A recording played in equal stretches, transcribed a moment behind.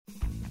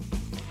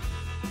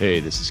Hey,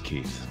 this is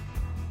Keith.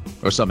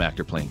 Or some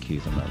actor playing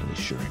Keith, I'm not really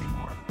sure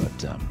anymore.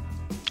 But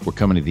we're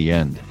coming to the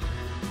end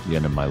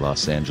of my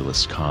Los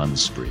Angeles con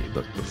spree.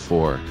 But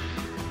before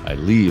I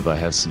leave, I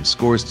have some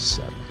scores to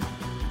settle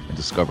and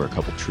discover a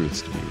couple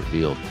truths to be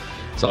revealed.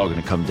 It's all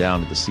going to come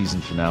down to the season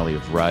finale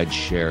of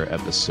Rideshare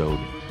Episode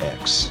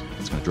X.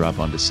 It's going to drop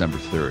on December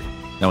 3rd.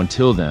 Now,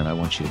 until then, I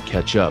want you to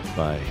catch up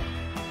by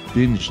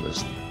binge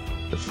listening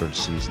the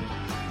first season.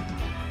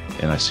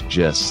 And I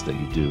suggest that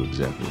you do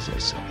exactly as I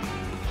say,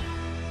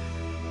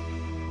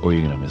 or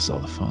you're going to miss all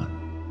the fun.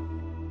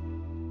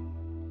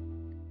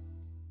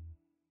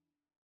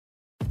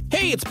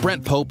 Hey, it's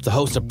Brent Pope, the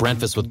host of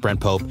Breakfast with Brent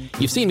Pope.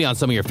 You've seen me on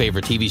some of your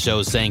favorite TV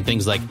shows saying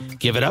things like,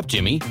 "Give it up,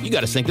 Jimmy. You got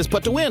to sink this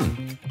putt to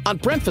win." On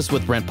Breakfast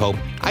with Brent Pope,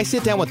 I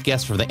sit down with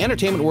guests from the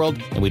entertainment world,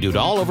 and we do it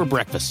all over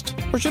breakfast.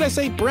 Or should I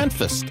say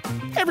Brentfast?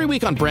 Every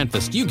week on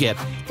Brentfast, you get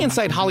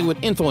inside Hollywood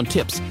info and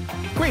tips,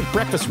 great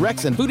breakfast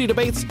recs and foodie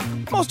debates.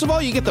 Most of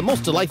all, you get the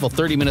most delightful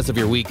 30 minutes of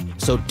your week.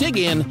 So dig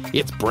in.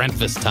 It's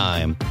Brentfast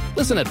time.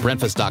 Listen at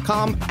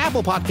Brentfast.com,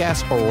 Apple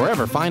Podcasts, or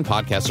wherever fine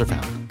podcasts are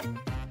found.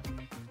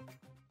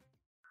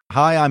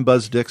 Hi, I'm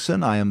Buzz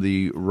Dixon. I am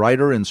the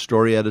writer and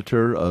story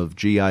editor of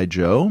G.I.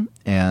 Joe,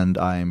 and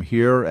I'm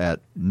here at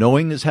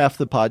Knowing is Half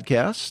the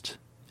Podcast,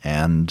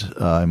 and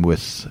I'm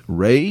with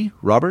Ray,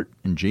 Robert,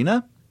 and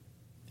Gina,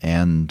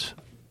 and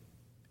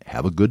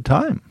have a good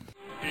time.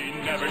 He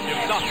never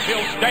gives up,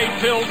 he'll stay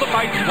till the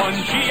fight's won.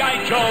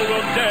 G.I. Joe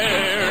will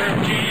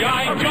dare.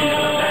 G.I. Joe.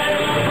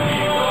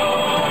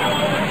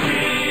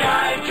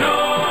 G.I.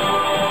 Joe.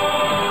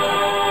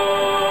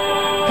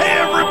 Hey,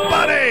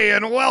 everybody,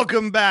 and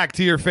welcome back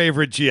to your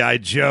favorite G.I.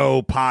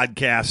 Joe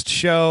podcast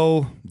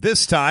show.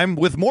 This time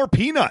with more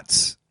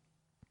peanuts.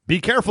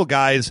 Be careful,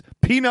 guys.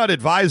 Peanut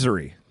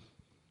advisory.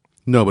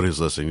 Nobody's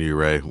listening to you,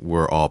 Ray.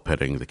 We're all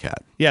petting the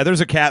cat. Yeah,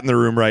 there's a cat in the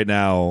room right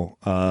now.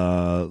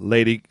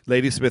 Lady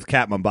Smith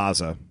Cat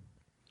Mombasa.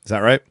 Is that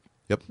right?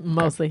 Yep.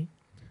 Mostly.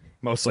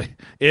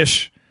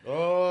 Ish.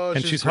 Oh,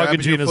 And she's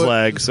hugging Gina's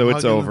leg, so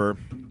it's over.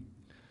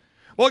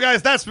 Well,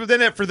 guys, that's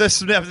been it for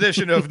this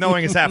edition of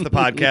Knowing is Half the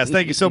Podcast.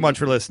 Thank you so much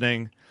for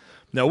listening.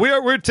 No,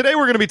 today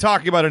we're going to be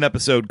talking about an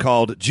episode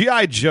called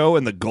G.I. Joe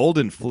and the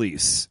Golden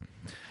Fleece.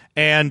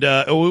 And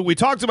we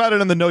talked about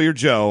it on the Know Your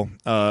Joe,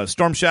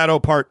 Storm Shadow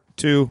Part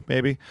 2,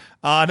 maybe,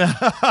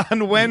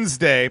 on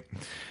Wednesday.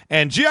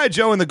 And G.I.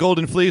 Joe and the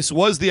Golden Fleece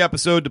was the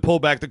episode to pull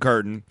back the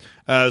curtain.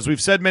 As we've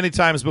said many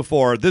times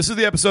before, this is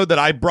the episode that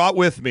I brought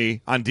with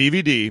me on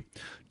DVD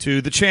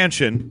to the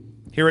Chanchin,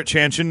 here at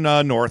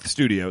Chanchin North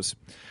Studios.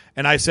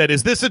 And I said,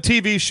 is this a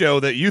TV show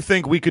that you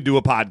think we could do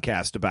a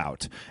podcast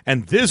about?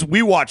 And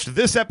we watched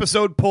this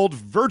episode pulled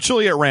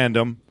virtually at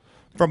random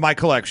from my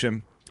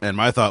collection. And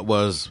my thought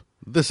was,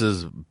 this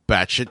is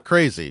batshit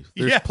crazy.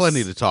 There's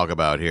plenty to talk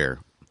about here.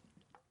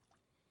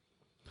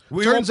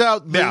 Turns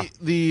out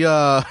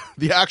the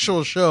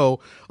actual show,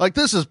 like,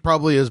 this is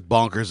probably as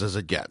bonkers as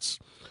it gets.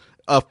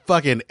 A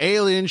fucking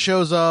alien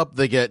shows up.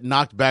 They get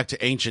knocked back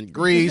to ancient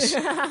Greece.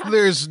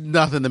 There's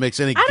nothing that makes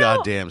any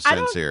goddamn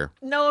sense here. I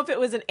don't know if it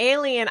was an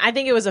alien. I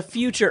think it was a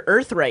future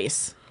Earth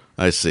race.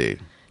 I see.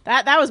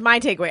 That was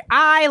my takeaway.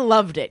 I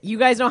loved it. You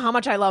guys know how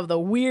much I love the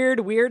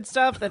weird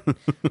stuff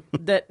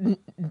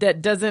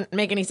that doesn't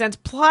make any sense.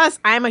 Plus,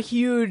 I'm a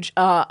huge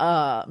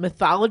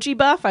mythology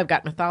buff. I've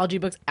got mythology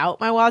books out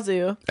my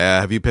wazoo.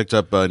 Have you picked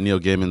up Neil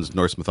Gaiman's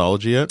Norse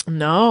mythology yet?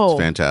 No. It's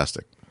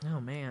fantastic. Oh,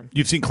 man.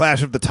 You've seen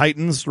Clash of the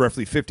Titans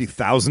roughly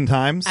 50,000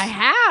 times? I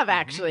have,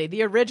 actually.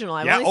 The original.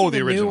 I've only seen the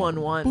original. new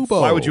one once.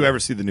 Boobo. Why would you ever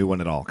see the new one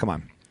at all? Come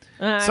on.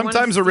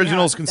 Sometimes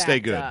originals can stay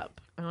good.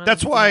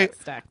 That's why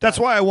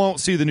I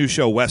won't see the new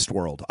show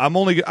Westworld. I'm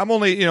only if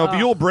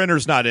Yul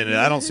Brynner's not in it,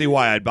 I don't see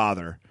why I'd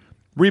bother.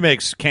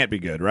 Remakes can't be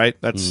good, right?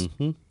 That's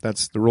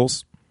the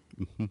rules.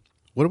 Mm-hmm.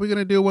 What are we going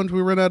to do once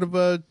we run out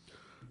of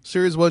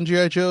Series 1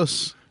 G.I.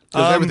 Joes?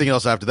 Because everything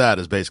else after that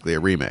is basically a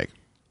remake.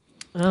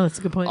 Oh, that's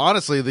a good point.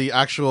 Honestly, the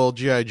actual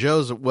G.I.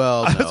 Joes,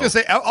 well, I was going to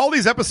say, all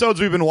these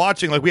episodes we've been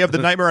watching, like we have the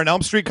Nightmare on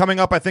Elm Street coming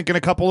up, I think, in a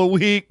couple of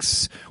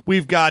weeks.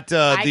 We've got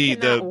the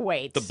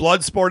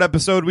Bloodsport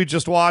episode we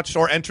just watched,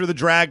 or Enter the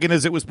Dragon,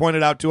 as it was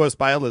pointed out to us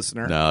by a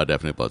listener. No,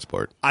 definitely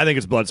Bloodsport. I think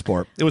it's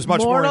Bloodsport. It was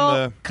much more in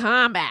the...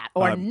 Kombat,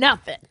 or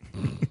nothing.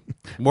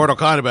 Mortal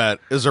Kombat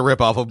is a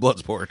ripoff of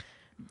Bloodsport.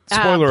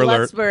 Spoiler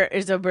alert. Bloodsport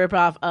is a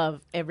ripoff of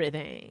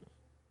everything.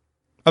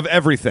 Of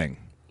everything.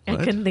 I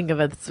couldn't think of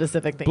a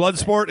specific thing.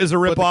 Bloodsport is a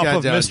ripoff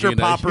of Mr.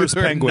 Popper's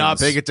Penguins. Not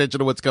paying attention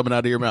to what's coming out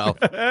of your mouth.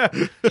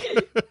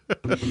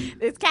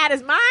 This cat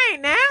is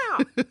mine now.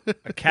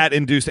 A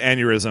cat-induced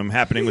aneurysm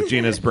happening with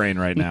Gina's brain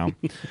right now.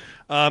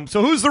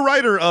 So who's the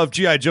writer of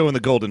G.I. Joe and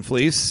the Golden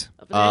Fleece?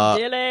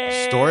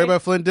 Story by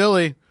Flynn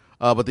Dille,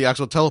 but the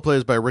actual teleplay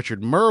is by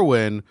Richard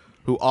Merwin,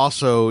 who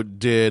also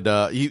did.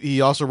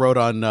 He also wrote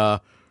on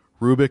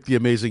Rubik the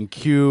Amazing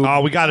Cube.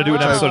 Oh, we got to do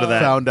an episode of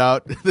that. Found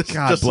out this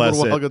God just bless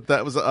a little while it. ago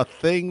that was a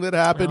thing that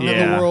happened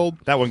in the world.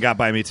 That one got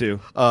by me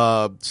too.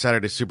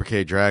 Saturday Super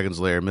K, Dragon's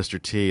Lair,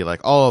 Mr. T, like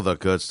all of the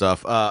good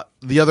stuff.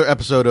 The other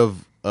episode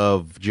of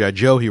of G.I.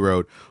 Joe he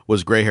wrote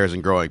was Gray Hairs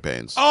and Growing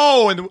Pains.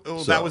 Oh, and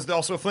that was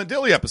also a Flint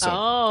Dille episode.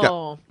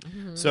 Oh.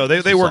 So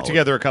they worked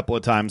together a couple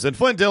of times. And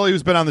Flint Dille,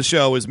 who's been on the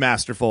show, is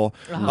masterful.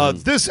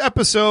 This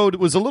episode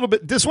was a little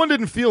bit... This one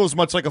didn't feel as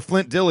much like a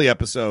Flint Dille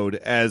episode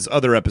as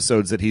other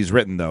episodes that he's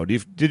written, though.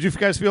 Did you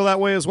guys feel that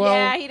way as well?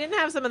 Yeah, he didn't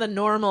have some of the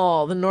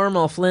normal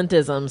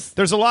Flintisms.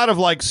 There's a lot of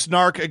like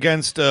snark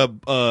against a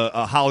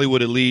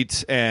Hollywood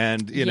elite,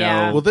 and you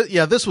Yeah. know, Well,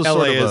 this was LA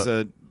sort of is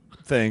a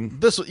thing.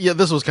 This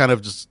was kind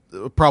of just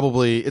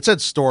probably, it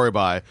said story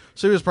by,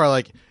 so he was probably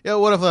like, yeah,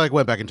 what if I like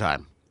went back in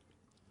time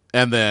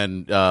and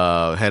then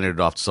handed it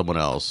off to someone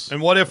else?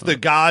 And what if the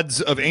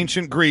gods of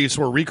ancient Greece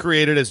were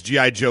recreated as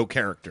G.I. Joe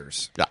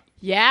characters? Yeah.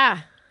 Yeah.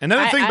 And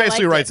then the thing I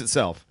basically liked writes it.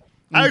 itself.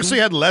 I actually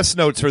had less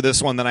notes for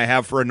this one than I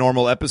have for a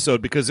normal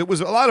episode because it was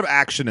a lot of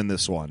action in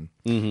this one.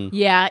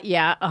 Yeah.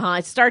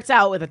 It starts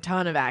out with a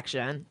ton of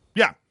action.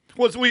 Yeah.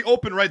 Well, so we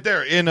open right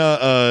there in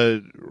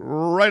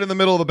right in the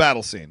middle of the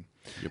battle scene.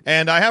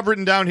 And I have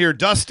written down here,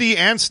 Dusty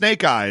and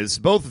Snake Eyes,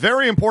 both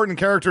very important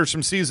characters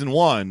from season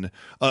 1,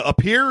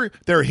 appear.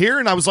 They're here,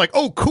 and I was like,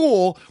 oh,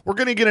 cool. We're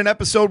going to get an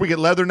episode. We get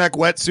Leatherneck,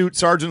 Wetsuit,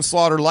 Sergeant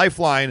Slaughter,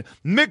 Lifeline,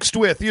 mixed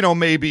with,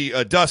 maybe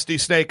Dusty,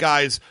 Snake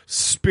Eyes,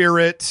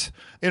 Spirit,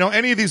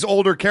 any of these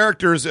older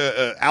characters,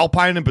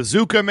 Alpine and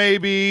Bazooka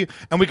maybe,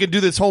 and we could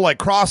do this whole,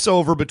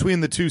 crossover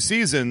between the two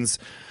seasons.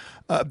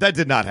 That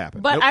did not happen.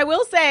 But I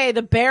will say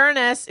the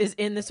Baroness is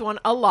in this one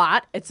a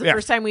lot. It's the Yeah.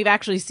 first time we've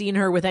actually seen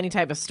her with any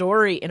type of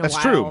story in a That's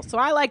while. true. So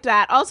I liked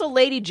that. Also,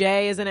 Lady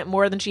J is in it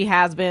more than she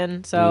has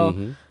been.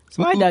 So,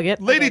 so I dug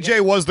it. Lady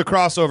J was the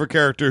crossover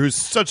character who's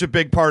such a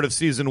big part of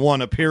season 1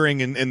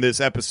 appearing in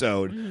this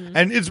episode.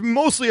 And it's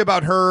mostly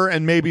about her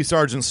and maybe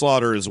Sergeant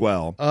Slaughter as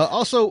well.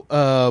 Also,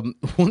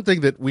 one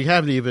thing that we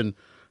haven't even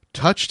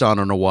touched on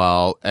in a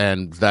while,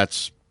 and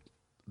that's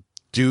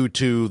due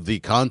to the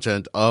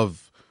content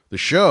of the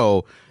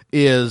show,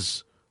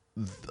 is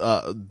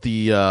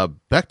the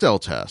Bechdel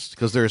test,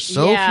 because there's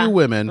so Yeah. few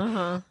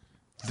women.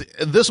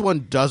 This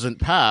one doesn't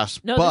pass.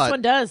 No, but this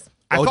one does.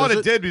 I Oh, thought does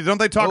it it? did. Don't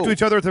they talk to Oh.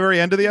 each other at the very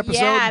end of the episode?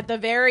 Yeah, at the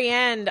very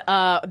end,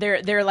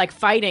 they're like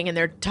fighting and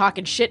they're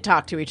talking shit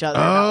talk to each other.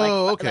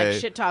 Oh, like okay.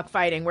 shit talk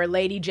fighting, where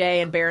Lady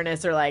J and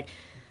Baroness are like,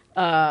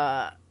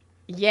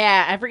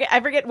 yeah, I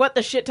forget what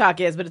the shit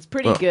talk is, but it's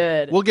pretty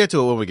good. We'll get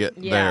to it when we get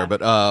Yeah. there.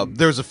 But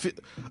there's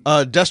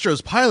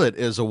Destro's pilot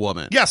is a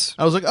woman. Yes.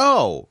 I was like,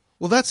 oh,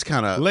 well, that's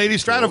kind of Lady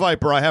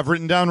Stratoviper, I have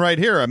written down right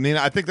here. I mean,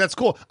 I think that's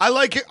cool. I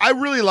like it. I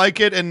really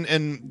like it.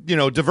 And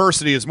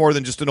diversity is more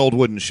than just an old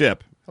wooden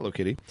ship. Hello,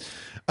 Kitty.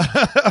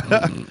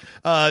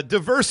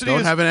 Diversity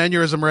Don't is have an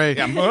aneurysm, Ray.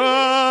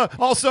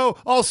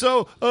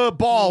 also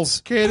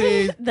balls.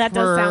 Kitty. That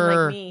does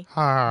sound like me.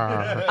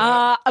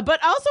 But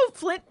also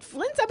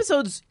Flint's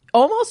episodes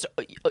almost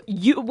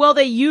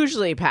they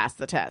usually pass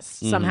the test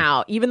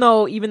somehow, even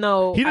though He I don't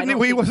didn't.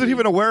 He think wasn't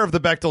even aware of the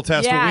Bechdel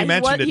test when we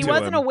mentioned he it to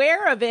wasn't him.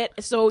 aware of it,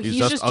 so He's he's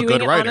just just a doing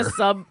good it on a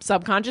writer.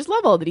 subconscious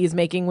level that he's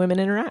making women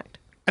interact.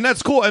 And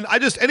that's cool. And I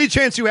just, any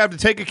chance you have to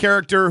take a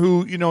character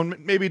who,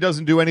 maybe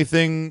doesn't do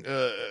anything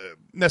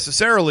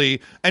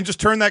necessarily and just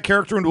turn that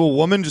character into a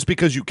woman just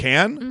because you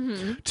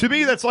can, to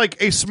me, that's like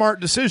a smart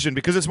decision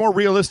because it's more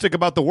realistic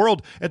about the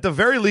world. At the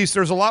very least,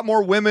 there's a lot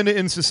more women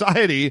in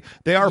society.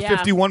 They are Yeah.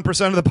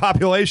 51% of the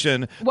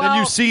population than Well-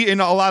 you see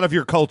in a lot of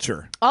your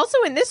culture. Also,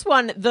 in this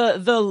one, the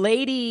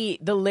lady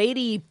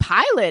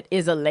pilot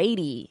is a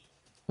lady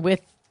with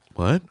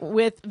What?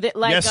 the,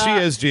 like Yes, she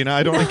is, Gina.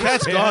 I don't think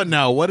Cat's gone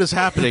now. What is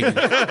happening?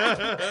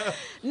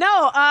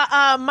 No,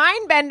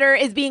 Mindbender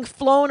is being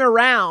flown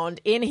around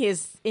in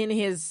his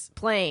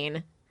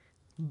plane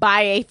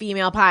by a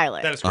female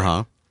pilot. That is correct.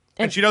 Uh-huh.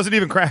 And she doesn't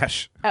even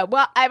crash.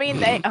 Well, I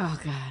mean, oh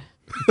god.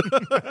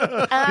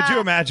 Could you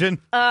imagine?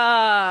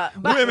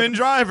 Women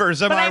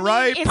drivers, am But I mean,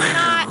 right?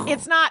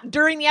 It's not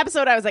during the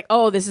episode. I was like,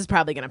 oh, this is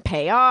probably going to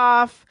pay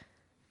off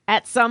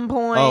at some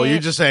point. Oh, you're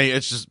just saying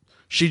it's just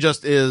she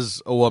just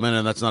is a woman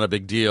and that's not a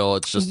big deal.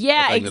 It's just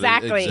Yeah, a thing that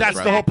exactly. exists, That's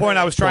right? the whole point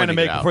I was trying to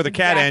Pointing it make out. before the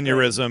cat Exactly.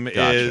 aneurysm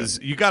Gotcha. is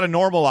you got to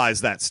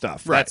normalize that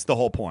stuff. Right. That's the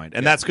whole point.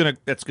 And that's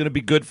gonna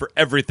be good for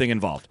everything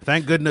involved.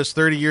 Thank goodness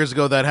 30 years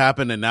ago that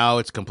happened and now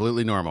it's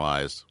completely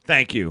normalized.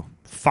 Thank you.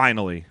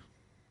 Finally.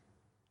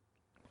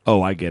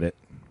 Oh, I get it.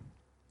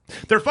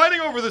 They're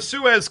fighting over the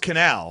Suez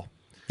Canal.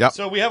 Yep.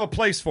 So we have a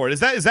place for it. Is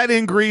that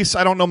in Greece?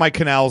 I don't know my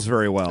canals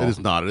very well. It is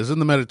not. It is in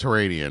the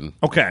Mediterranean.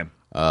 Okay.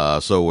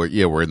 So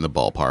we're in the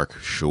ballpark.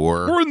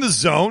 Sure. We're in the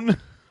zone.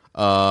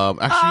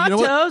 Actually, you know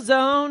what?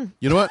 Autozone.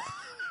 You know what?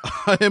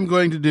 I am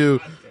going to do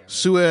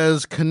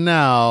Suez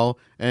Canal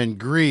and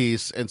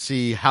Greece and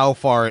see how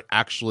far it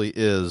actually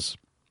is.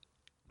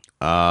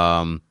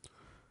 Canal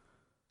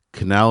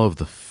of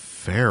the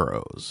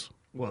Pharaohs.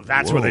 Well,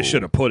 that's where they Whoa.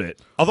 should have put it.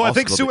 Although I Also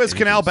think called Suez the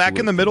Canal ancient back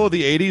in the Suez middle of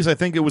the 80s, I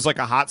think it was like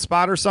a hot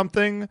spot or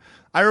something.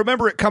 I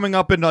remember it coming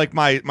up in like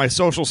my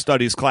social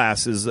studies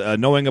classes,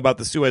 knowing about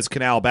the Suez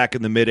Canal back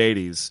in the mid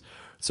 80s.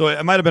 So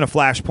it might have been a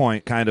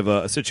flashpoint kind of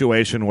a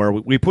situation where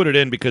we put it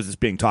in because it's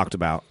being talked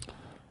about.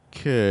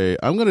 Okay,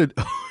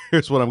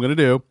 here's what I'm gonna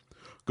do.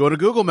 Go to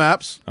Google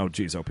Maps. Oh,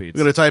 geez, oh, Pete. I'm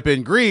gonna type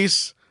in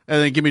Greece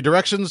and then give me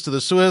directions to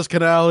the Suez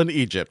Canal in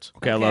Egypt.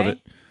 Okay, I love it.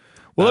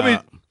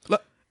 Well,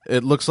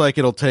 It looks like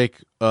it'll take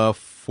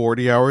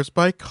 40 hours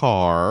by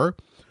car.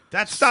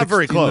 That's not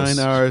very close.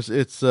 69 hours.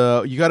 It's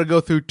you got to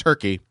go through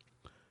Turkey.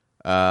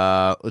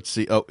 Let's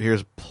see. Oh,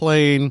 here's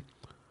plane.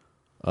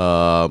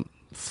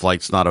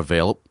 Flights not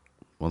available.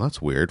 Well,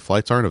 that's weird.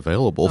 Flights aren't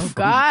available. Oh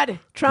God,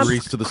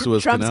 Greece to the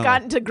Suez Trump's Canal.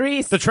 gotten to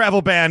Greece. The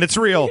travel ban, it's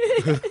real.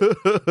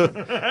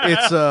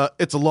 It's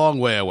a long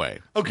way away.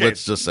 Okay.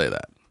 Let's just say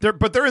that.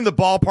 But they're in the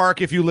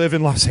ballpark if you live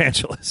in Los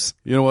Angeles.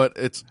 You know what?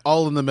 It's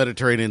all in the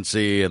Mediterranean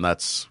Sea, and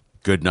that's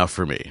good enough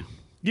for me.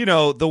 You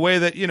know, the way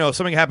that,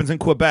 something happens in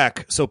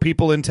Quebec, so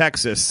people in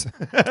Texas.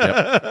 That's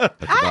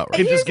about right.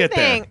 Can Here's just get the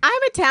there. thing. I'm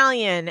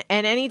Italian,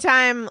 and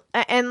anytime,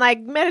 and like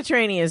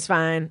Mediterranean is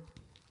fine.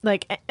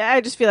 Like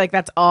I just feel like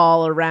that's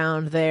all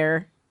around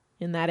there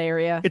in that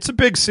area. It's a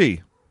big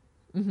C.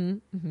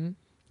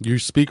 You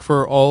speak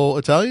for all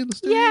Italians?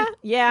 do you?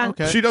 Yeah.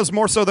 Okay. She does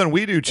more so than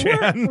we do,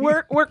 Chan.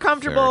 We're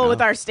comfortable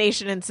with our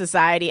station in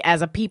society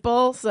as a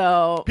people,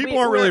 so People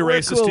aren't really we're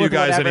racist cool to you with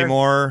guys whatever.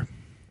 anymore.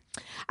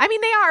 I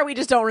mean, they are. We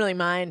just don't really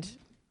mind.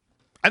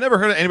 I never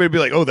heard anybody be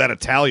like, "Oh, that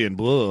Italian."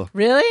 Blah.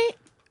 Really?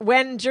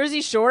 When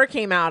Jersey Shore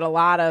came out, a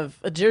lot of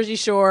Jersey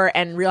Shore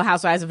and Real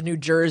Housewives of New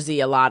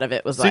Jersey, a lot of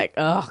it was like,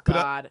 oh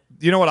God.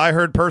 You know what I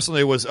heard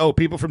personally was, "Oh,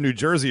 people from New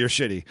Jersey are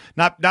shitty.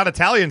 Not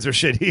Italians are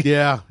shitty."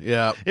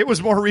 Yeah. It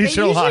was more They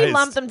regionalized. usually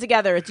lump them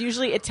together. It's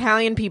usually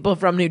Italian people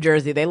from New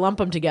Jersey. They lump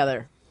them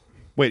together.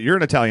 Wait, you're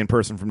an Italian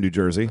person from New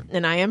Jersey.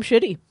 And I am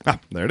shitty. Ah,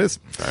 there it is.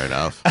 Fair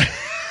enough.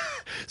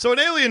 So an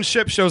alien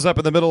ship shows up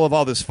in the middle of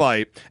all this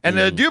fight. And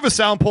do you have a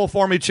sound pull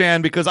for me,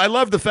 Chan? Because I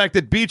love the fact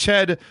that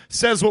Beachhead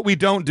says what we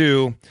don't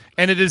do,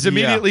 and it is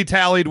immediately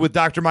tallied with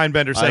Dr.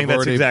 Mindbender saying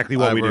that's exactly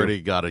what we I've already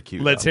do. got it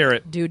queued Let's up. hear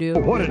it. Doo-doo.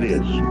 What it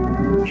is.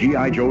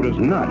 G.I. Joe does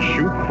not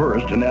shoot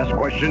first and ask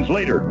questions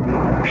later.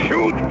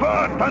 Shoot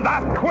first and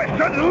ask questions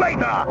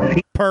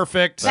later.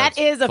 Perfect. That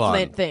is a fun.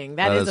 Flint thing.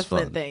 That is a fun.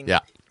 Flint thing. Yeah.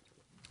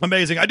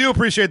 Amazing. I do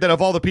appreciate that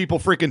of all the people,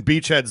 freaking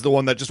Beachhead's the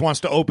one that just wants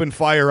to open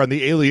fire on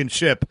the alien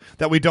ship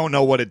that we don't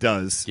know what it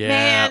does. Yeah.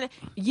 Man,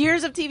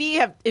 years of TV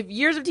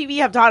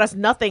have taught us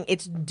nothing.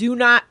 It's do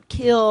not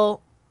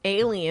kill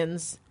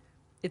aliens.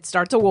 It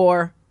starts a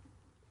war.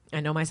 I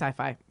know my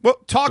sci-fi. Well,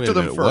 talk Wait to a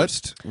them minute,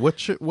 first. What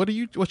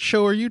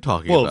show are you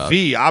talking Well, about?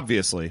 V,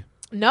 obviously.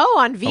 No,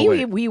 on V, Oh,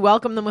 wait. we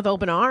welcome them with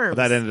open arms.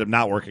 That ended up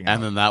not working out.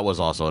 And then that was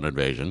also an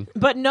invasion.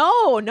 But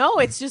no,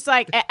 it's just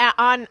like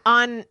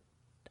on.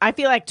 I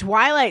feel like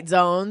Twilight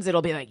Zones.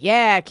 It'll be like,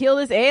 yeah, kill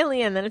this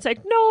alien. Then it's like,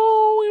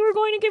 no, we were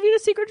going to give you the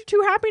secret to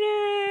true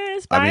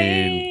happiness. Bye. I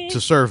mean, To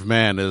Serve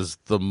Man is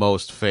the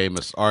most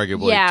famous,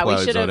 arguably, yeah, we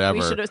Twilight should Zone have. ever.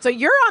 We should have. So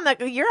you're on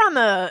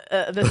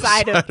the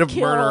side of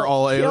kill, murder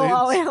all kill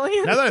all aliens.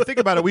 aliens. Now that I think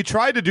about it, we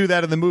tried to do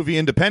that in the movie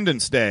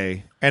Independence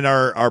Day, and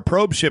our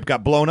probe ship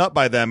got blown up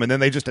by them, and then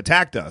they just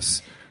attacked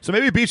us. So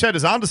maybe Beachhead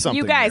is onto something.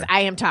 You guys, here. I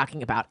am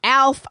talking about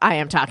Alf. I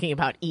am talking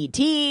about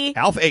E.T.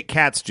 Alf ate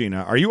cats,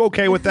 Gina. Are you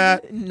okay with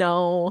that?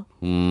 No,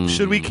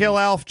 Should we kill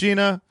Alf,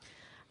 Gina?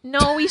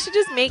 no, we should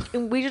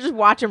just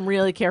watch him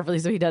really carefully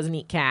so he doesn't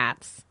eat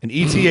cats. And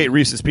E.T. ate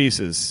Reese's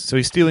Pieces, so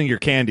he's stealing your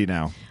candy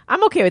now.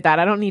 I'm okay with that.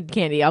 I don't need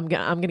candy. I'm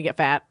gonna get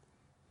fat.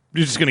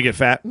 You're just gonna get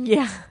fat.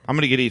 Yeah. I'm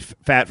gonna get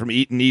fat from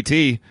eating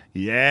E.T.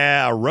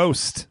 Yeah, a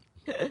roast.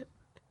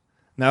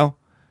 No,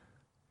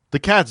 The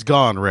cat's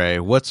gone,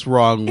 Ray. What's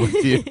wrong with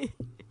you?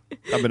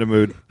 I'm in a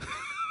mood.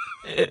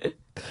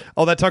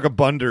 Oh, that talk of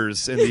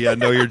Bunders in the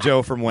Know Your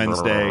Joe from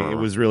Wednesday. It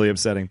was really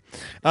upsetting.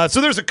 So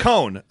there's a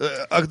cone.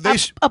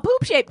 A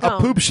poop-shaped cone. A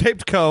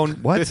poop-shaped cone.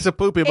 What? It's a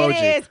poop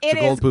emoji. It It's is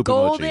a gold poop emoji.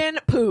 golden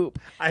poop.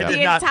 I The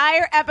did not-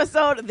 entire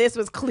episode, this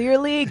was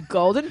clearly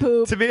golden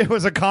poop. To me, it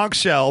was a conch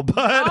shell,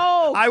 but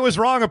No. I was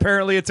wrong.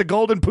 Apparently, it's a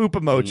golden poop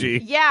emoji.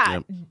 Yeah.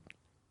 Yep.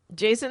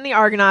 Jason and the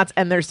Argonauts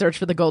and their search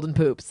for the golden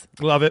poops.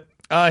 Love it.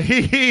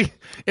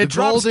 It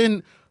drops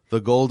The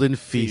golden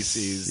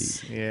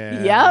feces.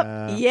 Yeah.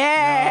 Yep.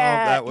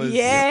 Yeah. No, that was.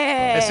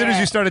 Yeah. As soon as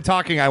you started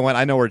talking, I went,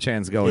 I know where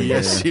Chan's going.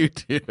 Yes, you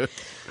do.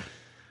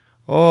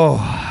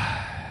 Oh.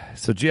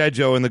 So G.I.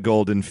 Joe and the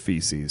golden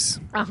feces.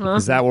 Uh-huh.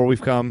 Is that where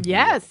we've come?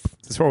 Yes.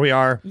 Is this where we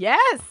are?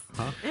 Yes.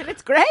 And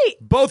it's great.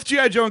 Both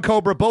G.I. Joe and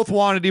Cobra both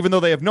want it, even though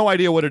they have no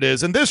idea what it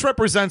is. And this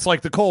represents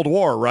like the Cold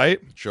War, right?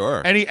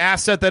 Sure. Any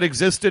asset that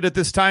existed at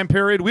this time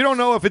period. We don't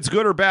know if it's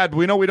good or bad, but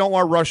we know we don't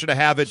want Russia to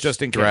have it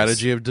just in case.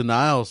 Strategy of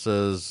denial,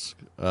 says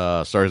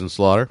Sergeant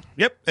Slaughter.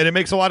 Yep, and it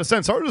makes a lot of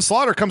sense. Sergeant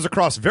Slaughter comes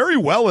across very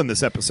well in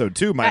this episode,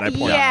 too, might I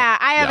point out. Yeah,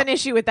 I have Yeah. an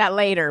issue with that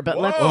later, but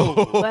let's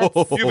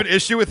You have an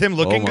issue with him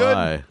looking good?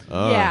 My.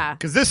 yeah.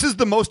 Because this is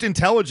the most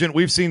intelligent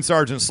we've seen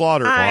Sergeant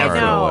Slaughter. I Far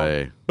know.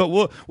 away. But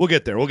we'll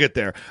get there. We'll get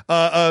there.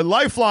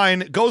 Lifeline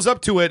goes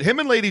up to it. Him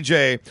and Lady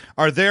J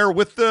are there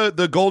with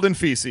the golden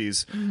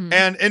feces, Mm-hmm.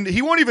 and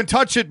he won't even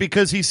touch it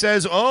because he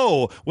says,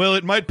 "Oh, well,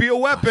 it might be a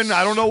weapon.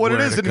 I don't know what it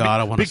Swear is." to And God,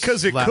 I wanna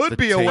because it slap could the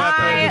be a tape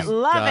weapon. I His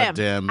love him.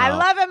 goddamn I mouth.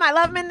 love him. I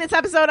love him in this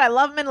episode. I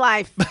love him in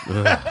life.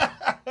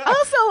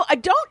 Also,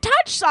 don't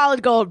touch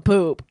solid gold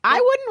poop. I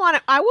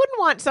wouldn't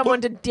want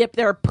someone to dip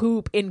their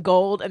poop in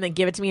gold and then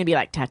give it to me and be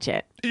like, touch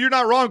it. You're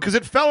not wrong, because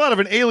it fell out of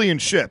an alien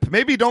ship.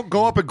 Maybe don't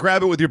go up and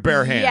grab it with your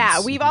bare hands.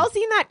 Yeah, we've all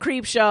seen that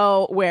creep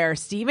show where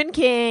Stephen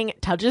King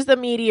touches the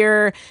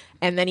meteor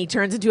and then he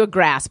turns into a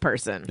grass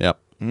person. Yep.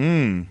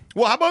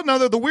 Well, how about now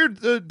the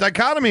weird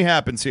dichotomy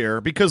happens here,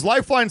 because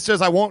Lifeline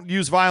says I won't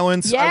use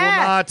violence, Yeah. I will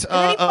And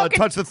then he not fucking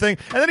touch the thing,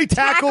 and then he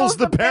tackles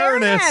the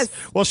Baroness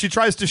while she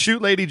tries to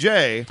shoot Lady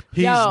J.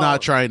 He's Yo.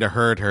 not trying to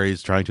hurt her.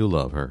 He's trying to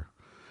love her.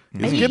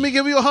 Give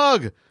you a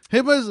hug.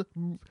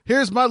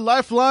 Here's my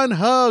lifeline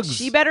hugs.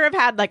 She better have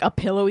had like a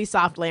pillowy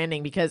soft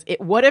landing, because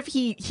what if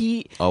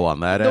he on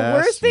that the ass?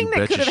 worst thing You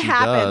that could betcha have she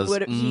happened does.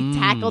 would he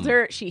tackled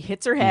her, she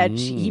hits her head,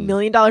 he $1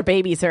 million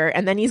babies her,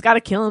 and then he's got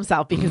to kill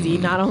himself because he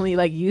not only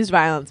like used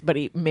violence, but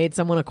he made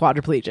someone a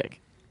quadriplegic.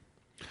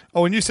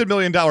 Oh, when you said $1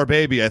 million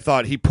baby, I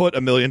thought he put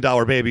 $1 million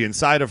baby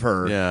inside of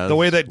her. Yeah, the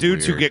way that's that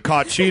dudes who weird. get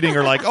caught cheating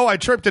are like, oh, I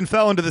tripped and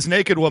fell into this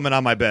naked woman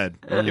on my bed.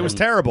 It was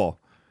terrible.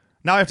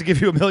 Now I have to give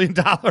you $1 million.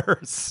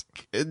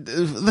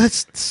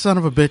 That son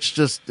of a bitch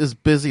just is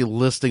busy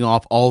listing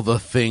off all the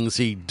things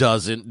he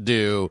doesn't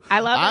do. I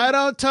love I him.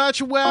 don't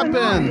touch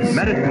weapons.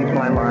 Medicine's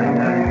my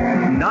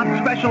line. Not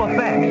special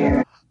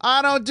effects.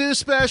 I don't do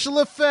special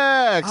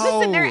effects.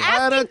 Listen, they're I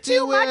asking don't too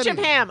do much of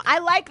any- him. I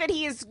like that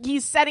he's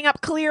setting up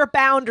clear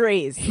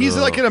boundaries. He's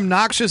like an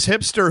obnoxious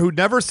hipster who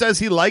never says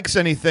he likes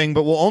anything,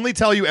 but will only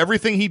tell you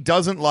everything he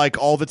doesn't like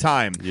all the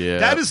time. Yeah.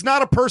 That is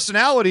not a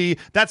personality.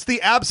 That's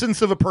the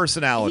absence of a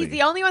personality. He's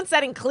the only one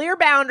setting clear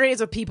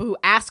boundaries with people who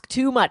ask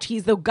too much.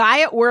 He's the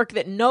guy at work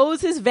that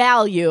knows his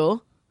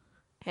value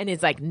and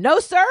is like, no,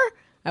 sir,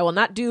 I will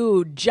not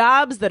do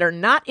jobs that are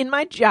not in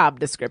my job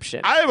description.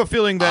 I have a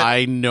feeling that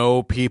I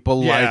know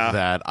people Yeah. like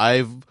that.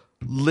 I've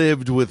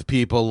lived with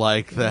people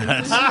like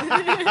that.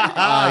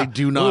 I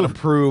do not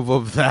approve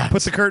of that.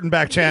 Put the curtain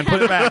back, Chan.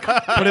 Put it back.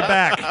 Put it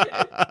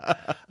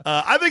back.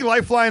 I think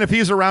Lifeline, if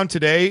he's around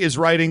today, is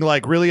writing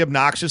like really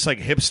obnoxious, like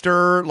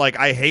hipster, like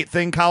I hate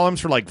thing columns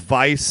for like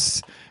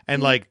Vice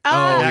and like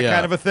that yeah.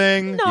 kind of a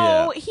thing.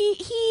 no, Yeah.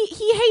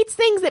 he hates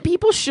things that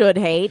people should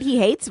hate. He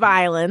hates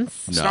violence.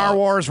 Star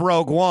Wars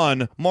Rogue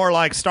One, more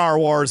like Star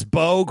Wars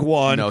Bogue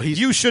One. No, he's-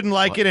 you shouldn't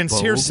like it, and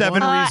Bogue here's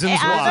 7 reasons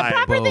why. The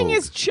proper thing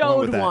is Wrong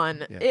with Chode that.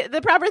 One. Yeah.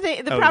 The proper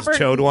thing, the Oh, it's proper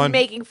Chode One?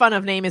 making fun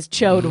of name is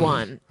Chode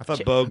One. I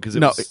thought Bogue because it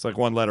No, was like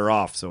one letter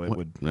off, so it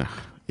would.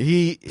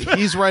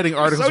 He's writing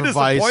articles So for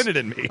Vice disappointed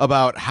in me.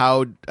 about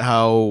how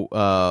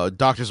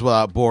Doctors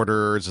Without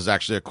Borders is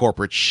actually a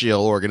corporate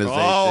shill organization.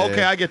 Oh,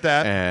 okay, I get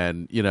that.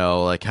 And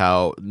like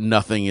how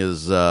nothing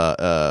is.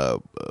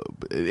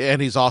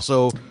 And he's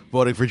also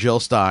voting for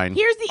Jill Stein.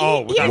 Here's the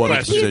Oh, without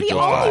question. he's the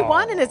only Wow.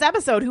 one in this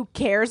episode who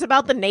cares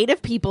about the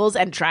native peoples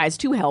and tries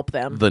to help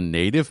them. The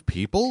native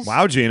peoples.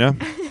 Wow, Gina.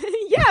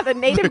 Yeah, the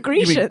native You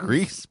Grecians. mean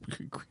Greece?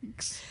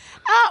 Greeks.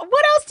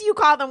 What else do you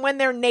call them when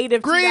they're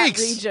native to that Greeks!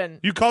 region?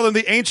 You call them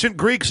the ancient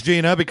Greeks,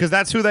 Gina, because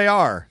that's who they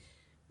are.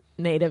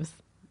 Natives.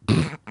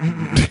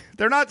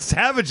 They're not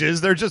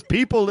savages. They're just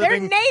people They're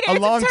living native. a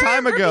It's long term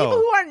time for people ago.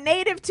 who are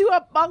native to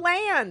a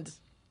land.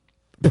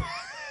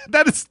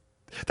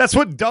 That's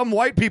what dumb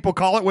white people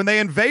call it when they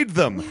invade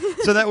them.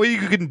 So that way you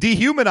can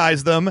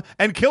dehumanize them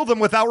and kill them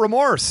without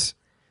remorse.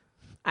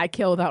 I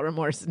kill without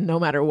remorse, no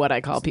matter what I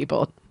call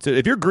people. So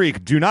if you're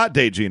Greek, do not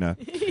date Gina.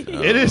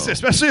 It is,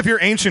 especially if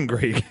you're ancient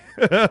Greek.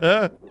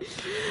 Oh,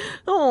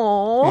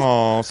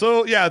 Oh,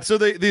 so yeah, so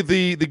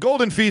the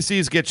golden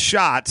feces get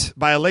shot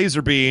by a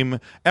laser beam.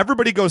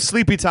 Everybody goes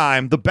sleepy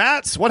time. The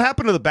bats, what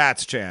happened to the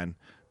bats, Chan?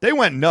 They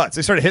went nuts.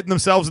 They started hitting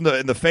themselves in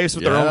the face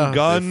with their own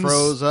guns. They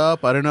froze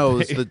up. I don't know. It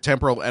was the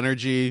temporal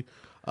energy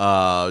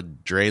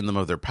drained them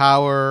of their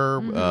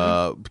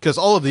power because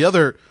all of the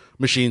other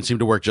machines seem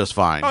to work just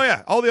fine. Oh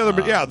yeah, all the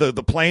other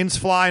the planes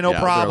fly no Yeah,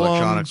 problem. Their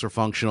electronics are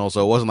functional,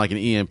 so it wasn't like an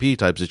EMP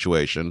type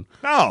situation.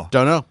 No,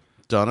 Don't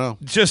know.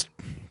 just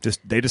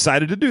they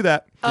decided to do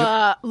that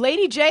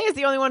Lady J is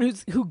the only one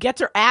who gets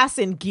her ass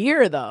in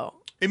gear, though.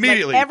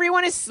 immediately. Like,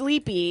 everyone is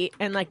sleepy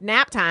and like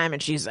nap time,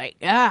 and she's like,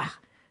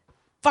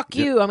 fuck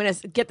you. I'm going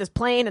to get this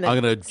plane and then I'm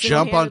gonna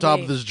jump on top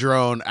of this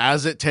drone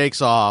as it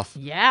takes off.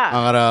 Yeah.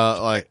 I'm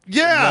gonna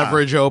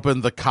leverage open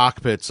the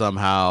cockpit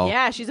somehow.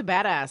 Yeah, she's a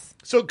badass.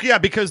 So yeah,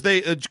 because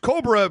they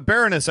Cobra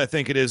Baroness, I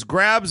think it is,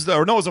 grabs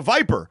it's a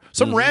Viper,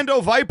 some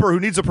rando Viper who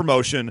needs a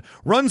promotion,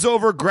 runs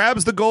over,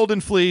 grabs the golden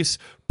fleece,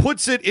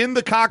 puts it in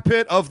the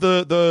cockpit of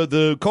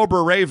the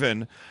Cobra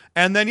Raven,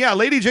 and then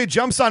Lady J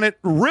jumps on it,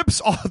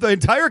 rips all the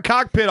entire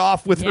cockpit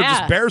off with her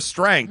just bare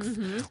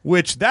strength,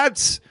 which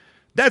that's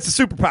a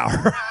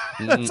superpower.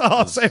 That's all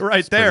I'll say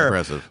right there.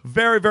 impressive.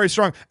 Very, very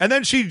strong. And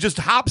then she just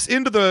hops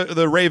into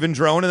the Raven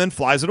drone and then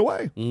flies it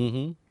away.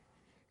 Mm-hmm.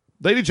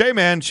 Lady J,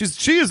 man, she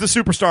is the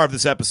superstar of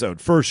this episode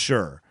for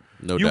sure.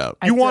 No doubt.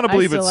 You want to I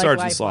believe still it's like Sergeant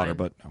Lifeline. Slaughter,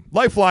 but no.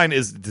 Lifeline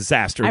is a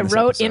disaster. I in this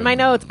wrote episode. in my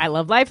notes, I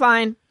love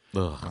Lifeline.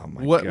 Oh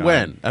my What? God.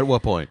 When? At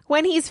what point?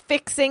 When he's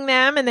fixing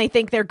them and they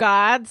think they're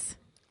gods.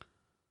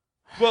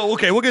 Well,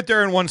 okay, we'll get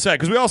there in one sec,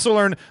 because we also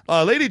learn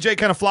Lady J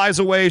kind of flies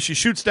away. She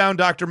shoots down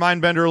Dr.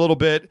 Mindbender a little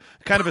bit,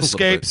 kind of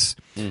escapes.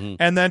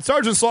 And then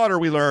Sergeant Slaughter,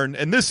 we learn,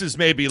 and this is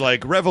maybe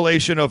like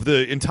revelation of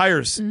the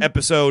entire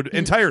episode,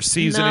 entire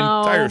season, No.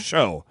 entire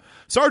show.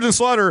 Sergeant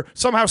Slaughter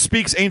somehow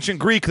speaks ancient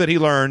Greek that he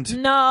learned.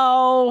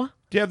 No.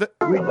 Do you have the...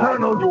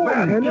 Eternal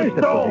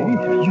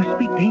Fascisto. You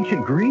speak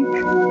ancient Greek?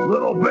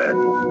 Little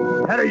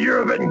bit. Had a year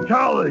of it in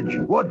college.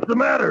 What's the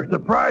matter?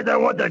 Surprised I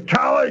went to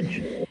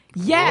college?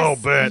 Yes. little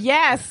bit.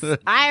 Yes.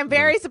 I am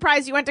very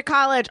surprised you went to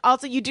college.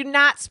 Also, you do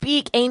not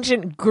speak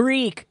ancient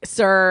Greek,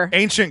 sir.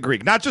 Ancient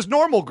Greek, not just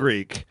normal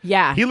Greek.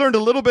 Yeah. He learned a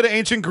little bit of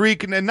ancient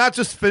Greek, and not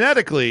just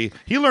phonetically.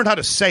 He learned how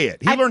to say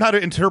it. He learned how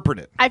to interpret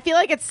it. I feel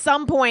like at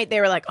some point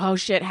they were like, oh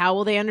shit, how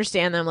will they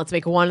understand them? Let's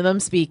make one of them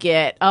speak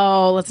it.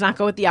 Oh, let's not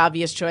go with the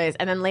obvious choice.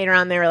 And then later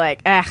on they were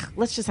like,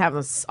 let's just have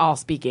them all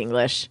speak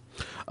English.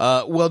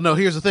 Well, no,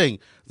 here's the thing.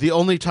 The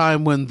only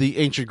time when the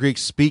ancient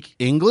Greeks speak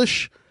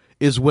English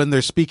is when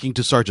they're speaking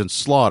to Sergeant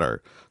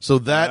Slaughter. So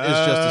that is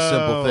just a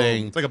simple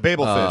thing. It's like a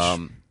Babel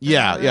fish.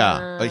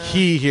 Yeah. Like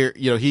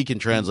he can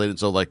translate it,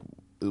 so like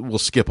we'll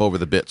skip over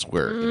the bits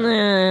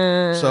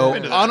where. So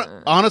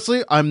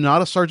honestly, I'm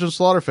not a Sergeant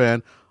Slaughter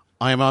fan.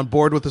 I am on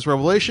board with this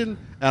revelation,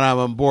 and I'm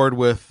on board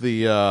with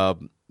the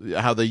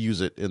how they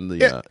use it in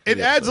the. It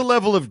adds a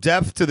level of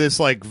depth to this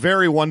like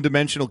very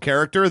one-dimensional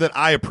character that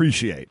I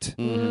appreciate.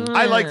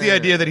 I like the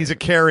idea that he's a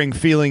caring,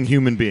 feeling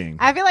human being.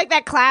 I feel like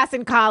that class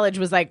in college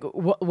was like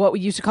what we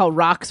used to call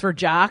rocks for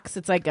jocks.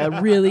 It's like a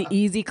really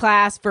easy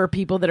class for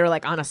people that are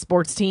like on a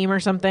sports team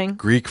or something.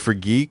 Greek for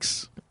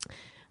geeks.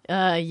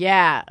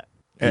 Yeah.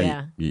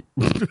 Yeah.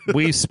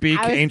 We speak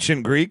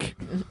ancient Greek.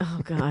 Oh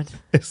God.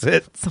 Is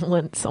it?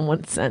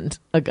 Someone sent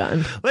a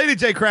gun. Lady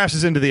J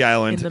crashes into the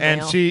island, In the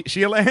and mail.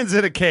 she lands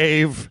in a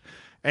cave,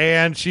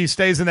 and she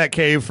stays in that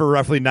cave for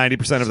roughly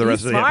 90% of the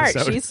rest of the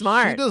episode. She's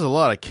smart. She does a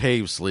lot of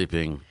cave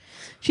sleeping.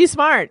 She's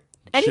smart.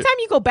 Anytime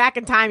you go back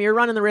in time, you're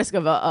running the risk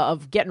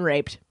of getting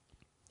raped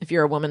if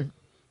you're a woman.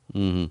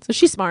 Mm-hmm. So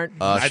she's smart.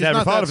 I She's never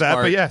not thought of that,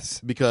 smart but yes.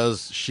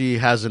 because she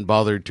hasn't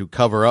bothered to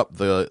cover up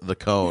the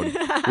cone,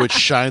 which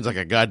shines like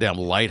a goddamn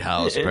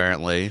lighthouse.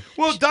 Apparently,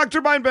 Well,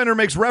 Dr. Mindbender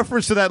makes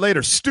reference to that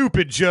later.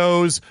 Stupid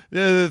Joe's.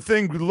 The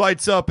thing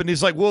lights up, and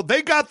he's like, well,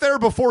 they got there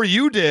before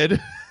you did.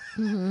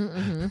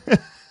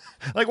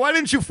 Like, why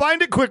didn't you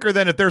find it quicker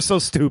then if they're so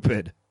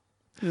stupid?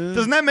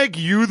 Doesn't that make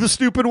you the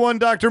stupid one,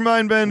 Dr.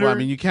 Mindbender? well, I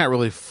mean, you can't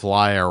really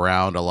fly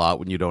around a lot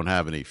when you don't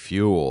have any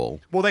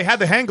fuel. Well, they had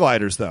the hang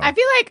gliders, though. I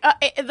feel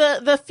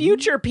like the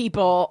future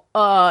people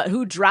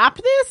who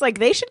dropped this, like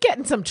they should get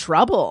in some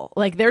trouble.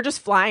 Like they're just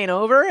flying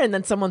over, and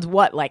then someone's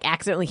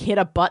accidentally hit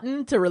a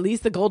button to release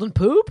the golden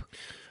poop.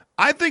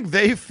 I think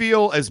they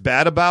feel as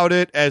bad about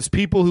it as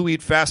people who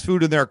eat fast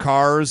food in their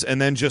cars and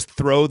then just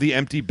throw the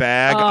empty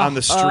bag on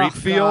the street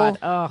feel.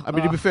 I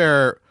mean, to be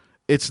fair,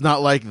 it's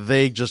not like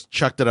they just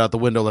chucked it out the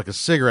window like a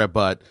cigarette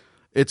butt.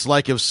 It's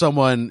like if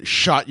someone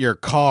shot your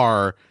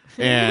car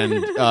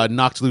and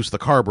knocked loose the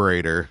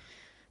carburetor.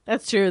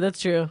 That's true.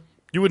 That's true.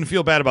 You wouldn't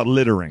feel bad about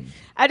littering.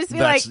 I just feel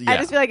That's- I yeah.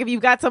 just feel like if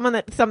you've got something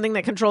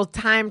that controls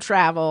time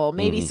travel,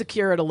 maybe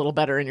secure it a little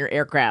better in your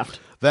aircraft.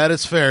 That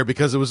is fair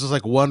because it was just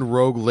like one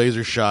rogue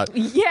laser shot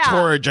Yeah.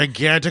 tore a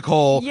gigantic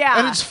hole Yeah.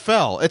 and it just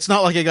fell. It's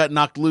not like it got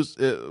knocked loose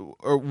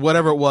or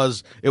whatever it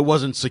was. It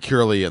wasn't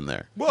securely in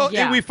there. Well,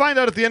 Yeah. and we find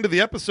out at the end of the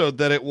episode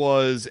that it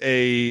was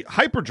a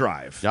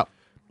hyperdrive. Yep.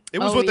 It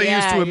was Oh, what they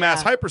used to yeah, amass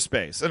yeah.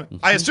 hyperspace. And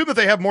I assume that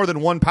they have more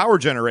than one power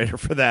generator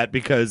for that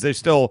because the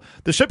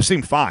ship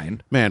seemed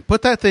fine. Man,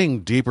 put that thing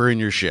deeper in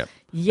your ship.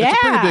 Yeah.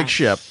 It's a pretty big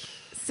ship.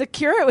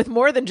 Secure it with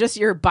more than just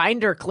your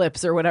binder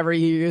clips or whatever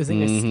you're using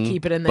to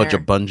keep it in there. Bunch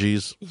of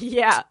bungees.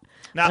 Yeah.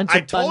 Now, Bunch I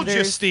of told you,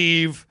 bunders.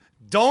 Steve,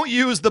 don't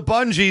use the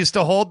bungees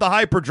to hold the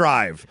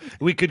hyperdrive.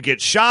 We could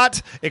get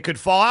shot, it could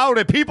fall out,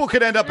 and people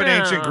could end up in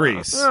ancient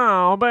Greece.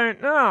 No,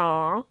 but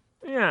no.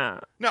 Yeah.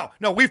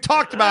 No, we've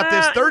talked about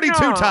this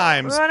 32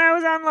 times. When I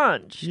was on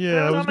lunch.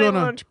 Yeah, I was on going my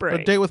on lunch a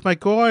break. date with my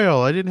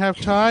Goyle. I didn't have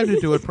time to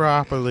do it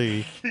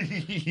properly.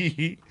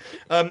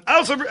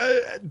 Also,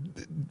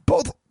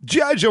 both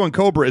G.I. Joe and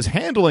Cobra is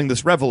handling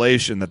this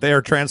revelation that they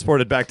are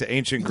transported back to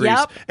ancient Greece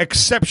Yep.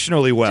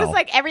 exceptionally well. Just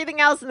like everything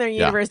else in their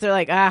universe, they're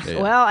like,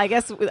 well, I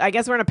guess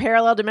we're in a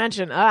parallel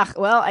dimension.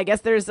 Well, I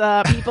guess there's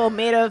people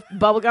made of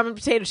bubblegum and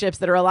potato chips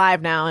that are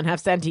alive now and have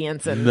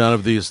sentience. And None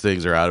of these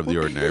things are out of the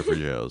ordinary for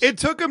Joe's. It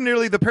took him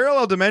the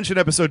parallel dimension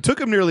episode took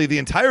him nearly the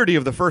entirety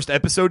of the first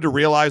episode to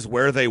realize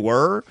where they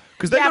were.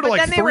 Because they go to but like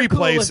then they were 3 cool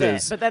with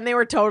places. it. But then they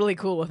were totally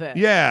cool with it.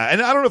 Yeah,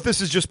 and I don't know if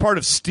this is just part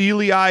of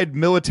steely-eyed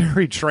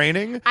military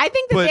training. I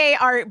think that but they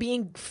are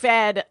being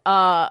fed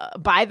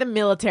by the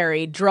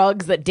military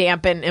drugs that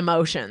dampen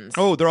emotions.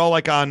 Oh, they're all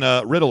like on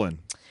Ritalin.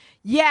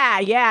 Yeah.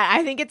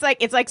 I think it's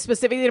like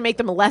specifically to make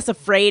them less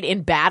afraid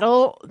in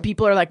battle.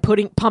 People are like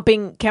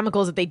pumping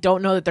chemicals that they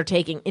don't know that they're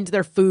taking into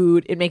their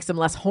food. It makes them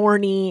less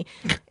horny.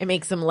 It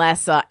makes them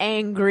less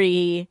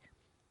angry.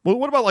 Well,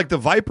 what about like the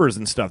Vipers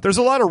and stuff? There's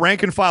a lot of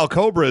rank and file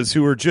Cobras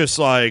who are just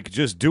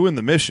doing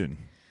the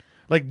mission.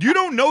 Like you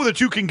don't know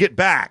that you can get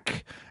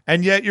back.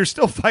 and yet you're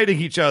still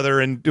fighting each other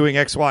and doing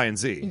X, Y, and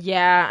Z.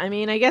 Yeah, I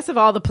mean, I guess of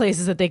all the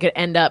places that they could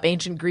end up,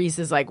 ancient Greece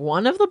is like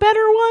one of the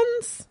better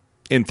ones.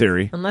 In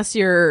theory. Unless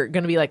you're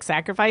going to be like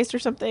sacrificed or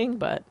something,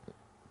 but...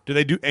 Do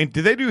they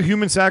do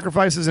human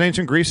sacrifices in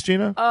ancient Greece,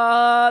 Gina?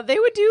 They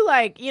would do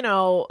like,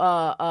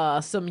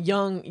 some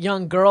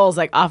young girls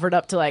like offered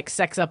up to like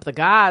sex up the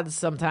gods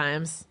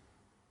sometimes.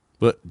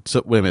 But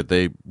so wait a minute,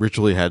 they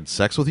ritually had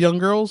sex with young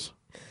girls?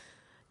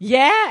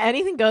 Yeah,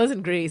 anything goes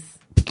in Greece.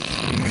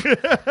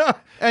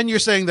 And you're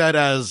saying that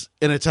as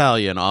an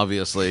Italian,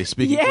 obviously,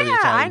 speaking for the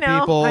Italian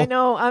people. I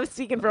know. I'm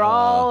speaking for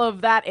all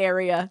of that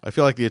area. I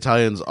feel like the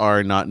Italians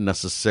are not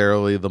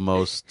necessarily the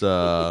most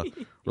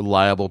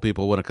reliable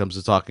people when it comes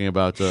to talking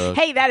about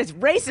Hey, that is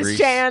racist, Greece.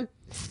 Chan.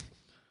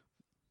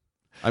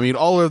 I mean,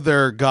 all of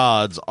their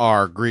gods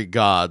are Greek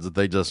gods that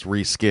they just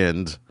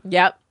reskinned.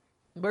 Yep.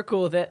 We're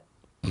cool with it.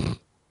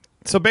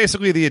 So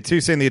basically, the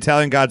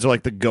Italian gods are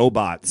like the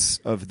GoBots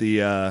of the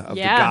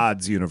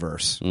gods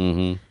universe.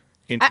 Mm-hmm.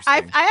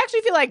 Interesting. I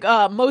actually feel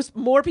like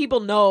more people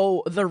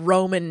know the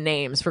Roman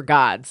names for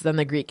gods than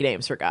the Greek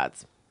names for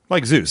gods.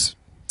 Like Zeus.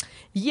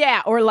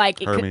 Yeah, or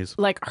like Hermes.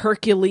 like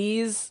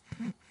Hercules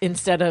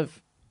instead of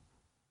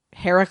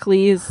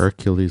Heracles.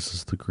 Hercules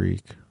is the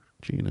Greek,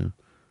 Gina.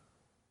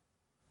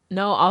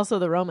 No, also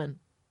the Roman.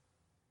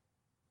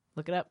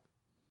 Look it up.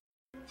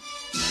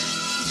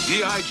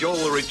 G.I. Joe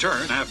will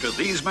return after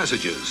these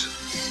messages.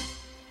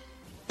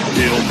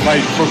 He'll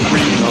fight for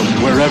freedom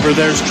wherever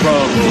there's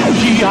trouble.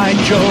 G.I.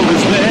 Joe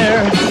is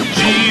there.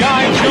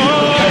 G.I.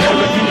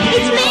 Joe.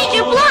 It's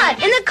Major Blood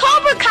in the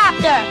Cobra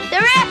Copter.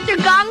 They're after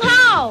Gung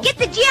Ho. Get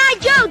the G.I.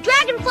 Joe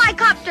Dragonfly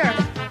Copter.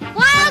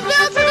 Wild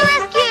Bill to the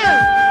rescue.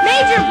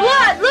 Major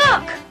Blood,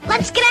 look.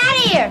 Let's get out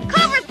of here.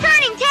 Cobra's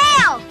turning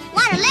tail.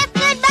 Want to lift,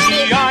 good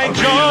buddy? G.I.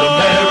 Joe,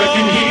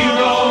 American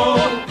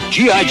hero.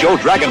 G.I. Joe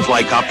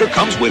Dragonfly Copter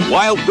comes with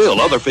Wild Bill,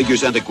 other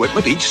figures and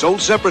equipment, each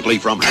sold separately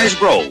from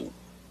Hasbro.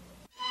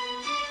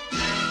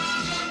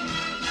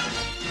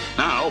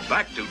 Now,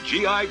 back to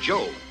G.I.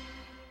 Joe.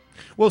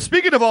 Well,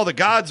 speaking of all the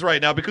gods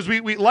right now, because we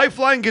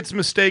Lifeline gets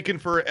mistaken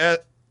for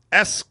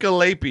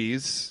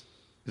Asclepius.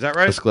 Is that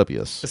right?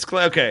 Asclepius.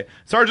 Okay.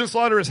 Sergeant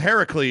Slaughter is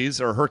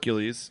Heracles, or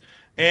Hercules.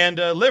 And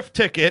Lift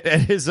Ticket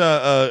and his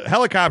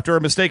helicopter are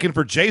mistaken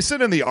for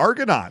Jason and the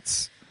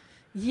Argonauts.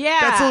 Yeah.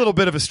 That's a little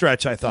bit of a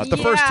stretch, I thought. The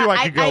first two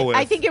I could go with.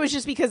 I think it was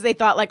just because they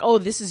thought, like, oh,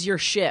 this is your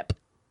ship.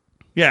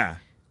 Yeah.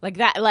 Like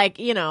that, like,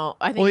 I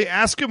think... Well, he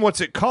asked him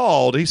what's it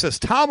called. He says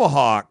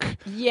Tomahawk.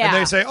 Yeah. And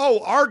they say, oh,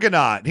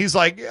 Argonaut. He's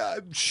like,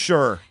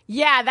 sure.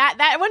 Yeah,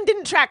 that one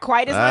didn't track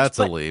quite as much. That's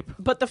a leap.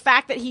 But the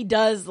fact that he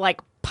does, like,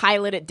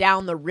 pilot it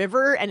down the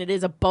river and it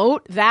is a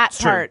boat, that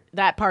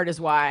part is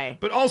why.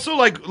 But also,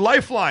 like,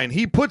 Lifeline,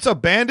 he puts a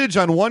bandage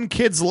on one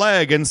kid's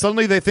leg and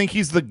suddenly they think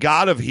he's the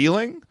god of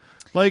healing?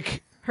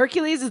 Like...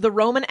 Hercules is the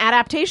Roman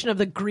adaptation of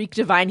the Greek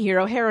divine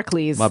hero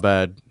Heracles. My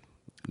bad.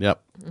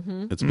 Yep.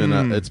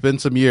 Mm-hmm. It's been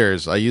some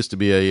years. I used to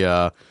be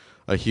a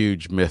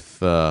huge myth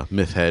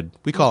head.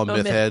 We call them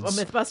myth heads.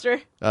 A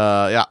mythbuster?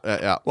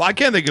 Yeah. Well, I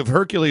can't think of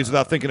Hercules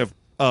without thinking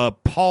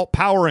of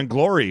Power and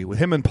Glory with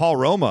him and Paul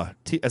Roma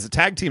as a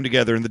tag team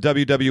together in the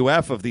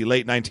WWF of the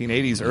late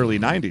 1980s, early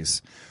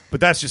 90s. But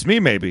that's just me,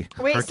 maybe.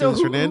 Wait,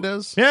 Hercules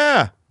Hernandez?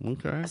 Yeah.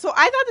 Okay. So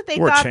I thought that they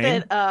Or thought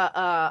chain.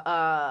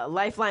 that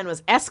Lifeline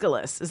was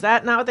Aeschylus. Is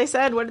that not what they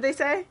said? What did they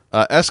say?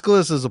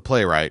 Aeschylus is a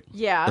playwright.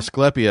 Yeah.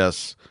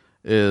 Asclepius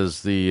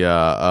is the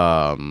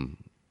Yeah,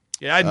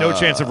 I had no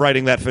chance of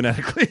writing that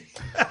phonetically.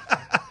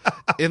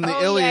 in the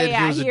Oh, Iliad.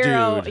 yeah, He was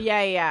hero. a dude.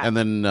 Yeah. And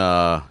then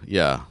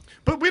yeah.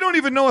 But we don't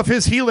even know if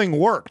his healing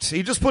worked.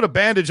 He just put a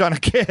bandage on a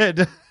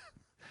kid.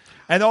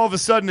 And all of a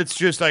sudden, it's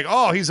just like,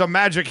 oh, he's a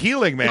magic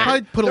healing man.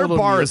 I'd put a Their little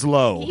bar Neo- is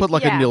low. Put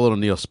like Yeah. a little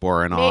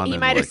Neosporin on. He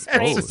and might have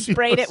like,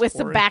 sprayed it with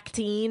some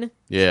Bactine.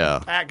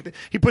 yeah.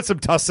 He put some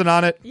Tussin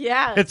on it.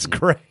 Yeah. It's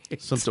great.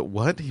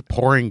 What? He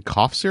pouring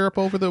cough syrup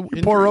over the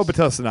Pour injuries?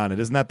 Robitussin on it.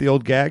 Isn't that the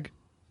old gag?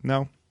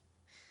 No.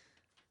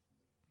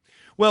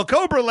 Well,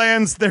 Cobra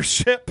lands their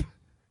ship,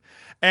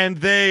 and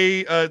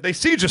they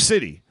siege a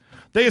city.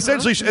 They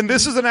essentially, and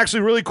this is an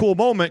actually really cool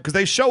moment because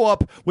they show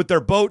up with their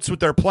boats,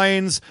 with their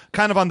planes,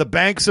 kind of on the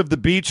banks of the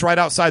beach right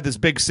outside this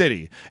big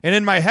city. And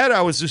in my head,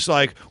 I was just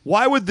like,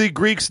 why would the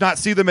Greeks not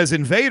see them as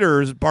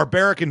invaders,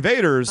 barbaric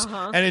invaders,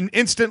 and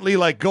instantly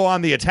like go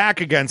on the attack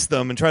against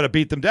them and try to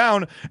beat them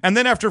down? And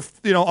then after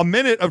a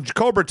minute of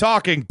Cobra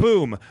talking,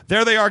 boom,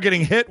 there they are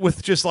getting hit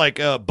with just like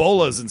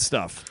bolas and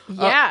stuff.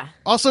 Yeah.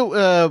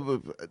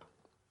 Also,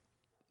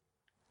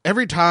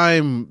 every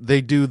time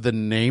they do the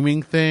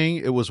naming thing,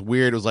 it was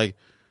weird. It was like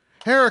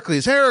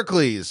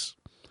Heracles,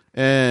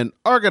 and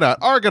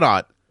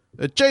Argonaut,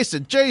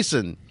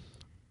 Jason.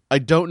 I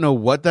don't know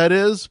what that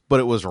is,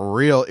 but it was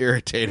real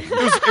irritating.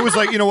 It was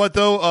like, you know what,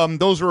 though?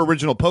 Those were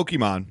original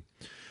Pokemon.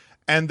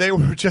 And they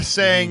were just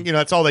saying,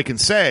 that's all they can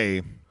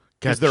say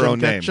is their own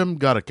name. Catch 'em,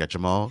 gotta catch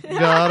 'em all.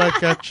 Gotta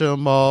catch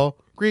 'em all.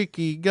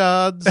 Greeky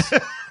gods.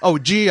 Oh,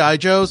 G.I.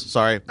 Joes.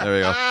 Sorry. There we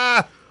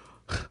go.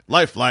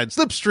 Lifeline,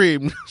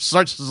 Slipstream,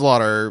 Sergeant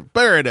Slaughter,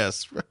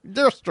 Baroness,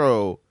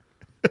 Destro.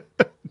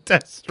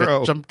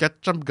 Destro.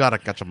 Catch 'em, gotta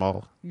catch 'em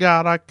all.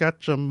 Gotta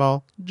catch 'em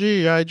all.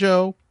 G.I.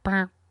 Joe.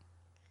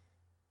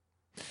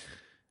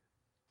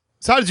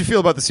 So how did you feel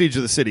about the siege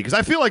of the city? Because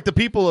I feel like the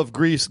people of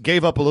Greece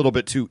gave up a little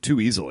bit too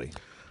easily.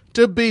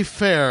 To be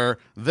fair,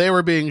 they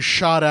were being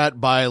shot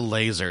at by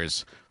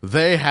lasers.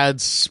 They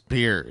had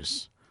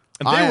spears.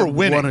 And they were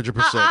winning. 100%.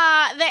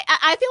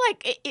 I feel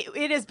like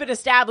it has been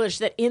established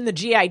that in the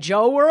G.I.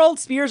 Joe world,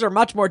 spears are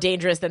much more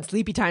dangerous than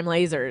sleepy time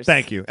lasers.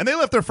 Thank you. And they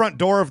left their front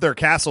door of their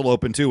castle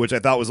open, too, which I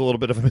thought was a little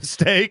bit of a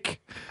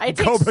mistake.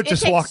 Cobra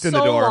just walked in the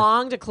door. It takes so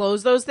long to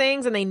close those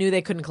things, and they knew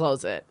they couldn't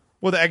close it.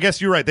 Well, I guess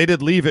you're right. They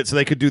did leave it so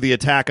they could do the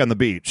attack on the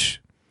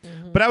beach.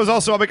 But I was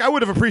also like, I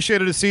would have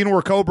appreciated a scene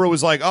where Cobra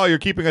was like, "Oh, you're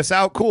keeping us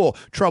out? Cool.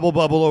 Trouble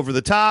bubble over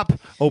the top.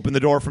 Open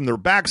the door from their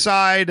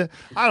backside."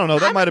 I don't know.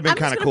 That might have been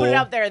kind of cool. Put it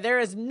out there. There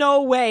is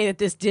no way that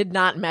this did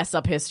not mess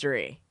up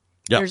history.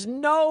 Yep. There's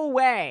no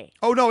way.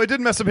 Oh no, it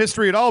didn't mess up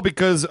history at all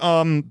because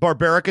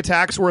barbaric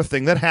attacks were a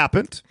thing that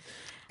happened.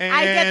 And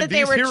I get that these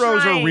they were heroes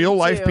are trying real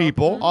life to.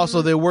 people.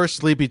 Also, they were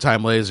sleepy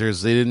time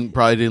lasers. They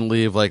probably didn't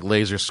leave like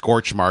laser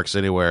scorch marks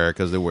anywhere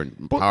because they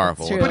weren't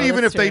powerful. True. But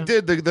even if That's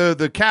they did,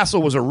 the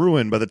castle was a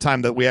ruin by the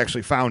time that we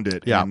actually found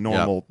it in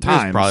normal It was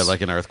times. probably like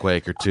an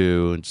earthquake or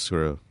two, and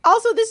sort of.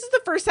 Also, this is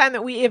the first time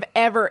that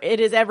it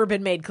has ever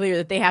been made clear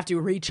that they have to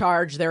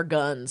recharge their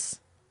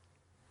guns.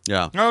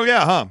 Yeah. Oh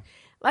yeah, huh?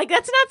 Like,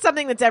 that's not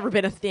something that's ever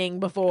been a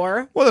thing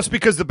before. Well, that's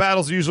because the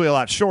battles are usually a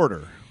lot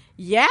shorter.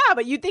 Yeah,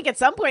 but you'd think at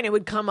some point it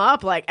would come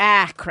up like,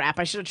 crap,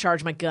 I should have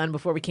charged my gun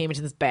before we came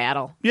into this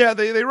battle. Yeah,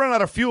 they run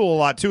out of fuel a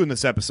lot, too, in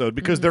this episode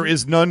because there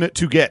is none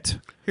to get.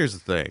 Here's the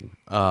thing.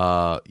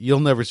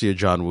 You'll never see a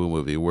John Woo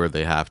movie where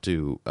they have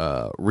to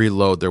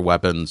reload their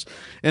weapons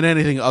in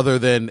anything other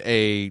than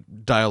a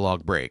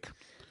dialogue break.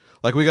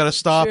 Like, we got to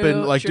stop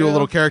and like do a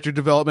little character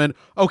development.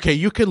 Okay,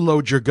 you can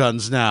load your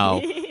guns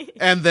now.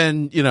 And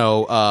then,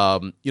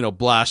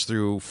 blast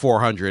through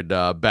 400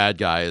 bad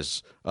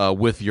guys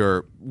with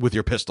your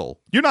pistol.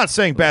 You're not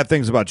saying bad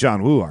things about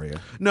John Woo, are you?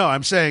 No,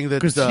 I'm saying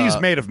that because he's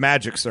made of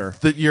magic, sir.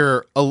 That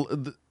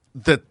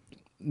that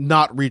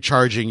not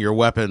recharging your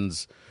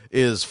weapons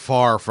is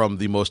far from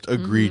the most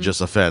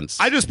egregious offense.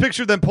 I just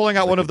pictured them pulling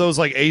out one of those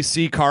like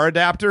AC car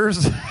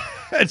adapters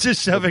and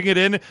just shoving it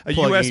in a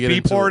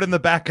USB port in the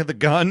back of the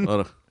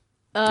gun.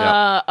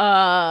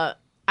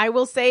 I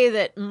will say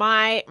that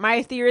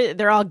my theory that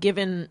they're all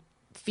given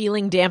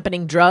feeling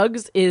dampening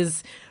drugs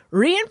is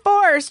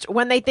reinforced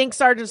when they think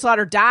Sergeant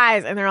Slaughter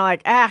dies, and they're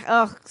like,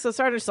 so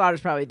Sergeant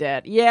Slaughter's probably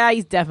dead. Yeah,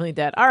 he's definitely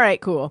dead. All right,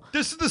 cool.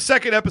 This is the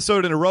second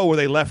episode in a row where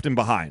they left him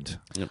behind.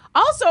 Yep.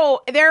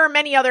 Also, there are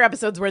many other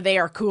episodes where they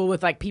are cool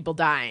with like people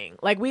dying.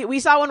 Like we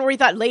saw one where we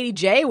thought Lady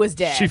J was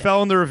dead. She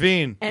fell in the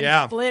ravine.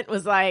 And Flint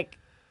was like,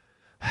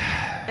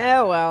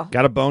 oh, well.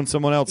 Got to bone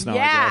someone else now, I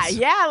guess.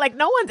 Yeah, like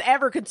no one's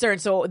ever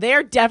concerned. So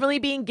they're definitely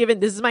being given,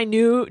 this is my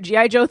new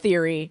G.I. Joe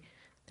theory,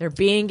 they're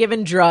being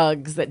given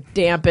drugs that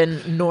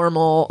dampen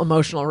normal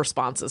emotional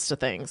responses to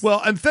things.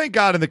 Well, and thank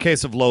God in the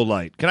case of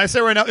Lowlight. Can I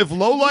say right now, if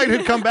Lowlight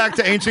had come back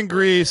to ancient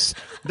Greece,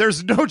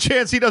 there's no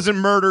chance he doesn't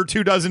murder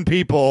 24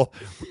 people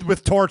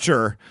with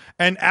torture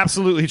and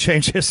absolutely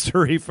change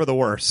history for the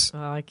worse.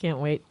 Oh, I can't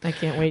wait.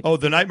 Oh,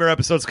 the Nightmare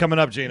episode's coming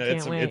up, Gina.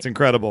 It's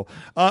incredible.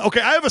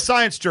 Okay, I have a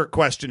science jerk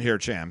question here,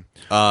 Cham.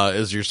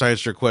 Is your science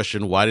jerk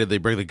question, why did they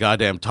bring the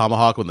goddamn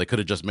tomahawk when they could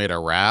have just made a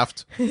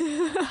raft?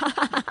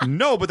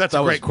 No, but that's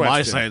a great question.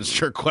 My science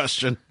jerk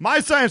question.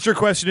 My science jerk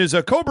question is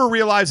Cobra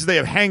realizes they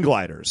have hang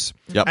gliders.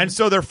 Yep. And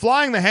so they're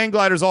flying the hang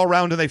gliders all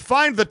around, and they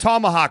find the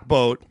tomahawk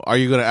boat. Are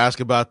you going to ask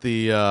about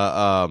the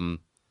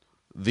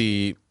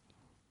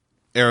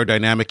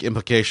aerodynamic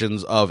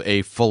implications of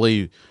a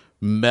fully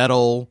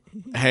metal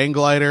hang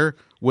glider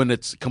when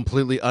it's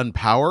completely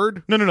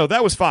unpowered? No,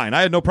 that was fine.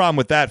 I had no problem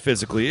with that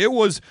physically. It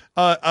was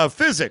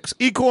physics,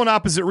 equal and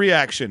opposite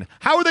reaction.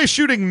 How are they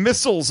shooting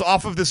missiles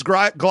off of this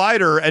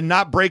glider and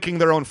not breaking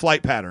their own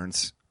flight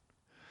patterns?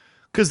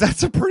 Because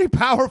that's a pretty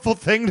powerful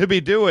thing to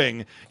be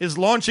doing, is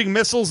launching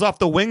missiles off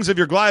the wings of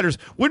your gliders.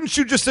 Wouldn't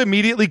you just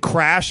immediately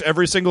crash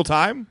every single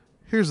time?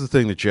 Here's the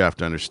thing that you have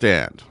to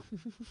understand.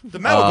 The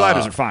metal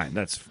gliders are fine.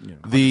 That's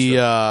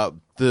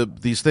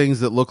these things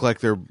that look like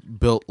they're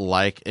built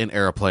like an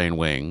airplane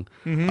wing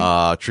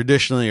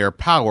traditionally are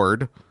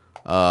powered.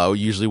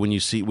 Usually when we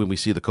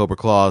see the Cobra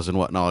Claws and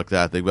whatnot like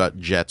that, they've got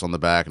jets on the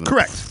back and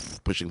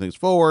correct pushing things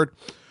forward.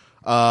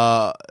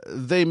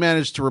 They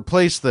managed to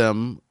replace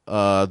them,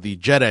 the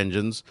jet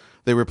engines.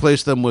 They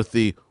replaced them with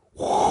the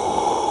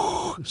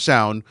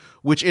sound,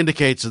 which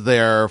indicates that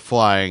they're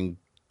flying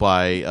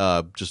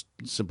by just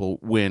simple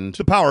wind.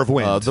 The power of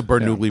wind. The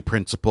Bernoulli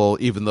principle,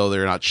 even though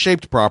they're not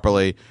shaped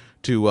properly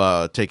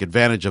to take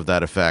advantage of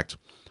that effect.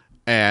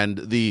 And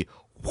the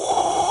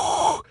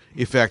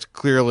effect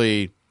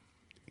clearly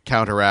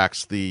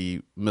counteracts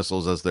the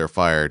missiles as they're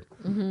fired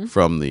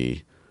from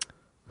the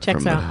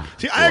Checks from out.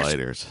 See,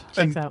 gliders.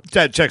 and out.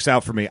 that checks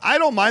out for me. I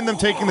don't mind them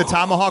taking the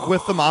tomahawk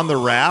with them on the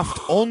raft,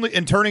 only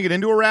and turning it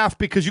into a raft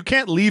because you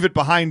can't leave it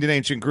behind in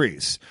ancient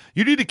Greece.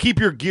 You need to keep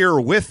your gear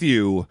with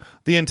you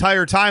the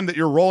entire time that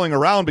you're rolling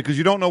around because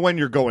you don't know when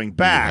you're going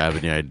back. Do you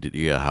have any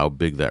idea how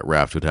big that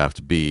raft would have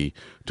to be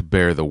to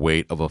bear the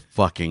weight of a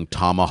fucking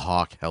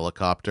Tomahawk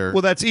helicopter?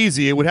 Well, that's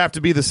easy. It would have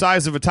to be the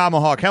size of a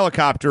Tomahawk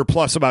helicopter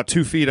plus about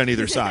 2 feet on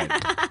either side.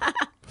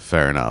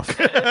 Fair enough.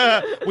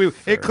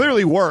 It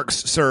clearly works,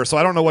 sir, so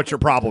I don't know what your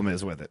problem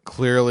is with it.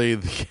 Clearly,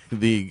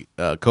 the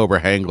Cobra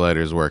hang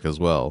gliders work as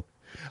well.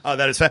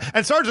 That is fact.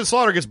 And Sergeant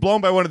Slaughter gets blown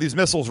by one of these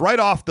missiles right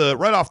off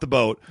the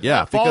boat.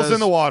 Yeah, falls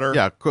in the water.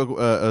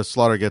 Yeah,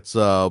 Slaughter gets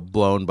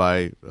blown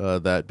by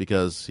that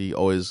because he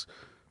always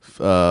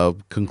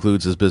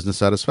concludes his business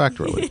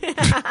satisfactorily.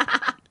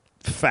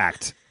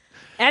 Fact.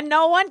 And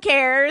no one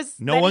cares.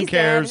 No that one he's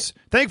cares.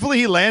 dead. Thankfully,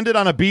 he landed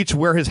on a beach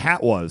where his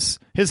hat was.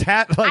 His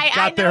hat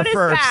got there noticed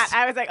first. That.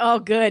 I was like, oh,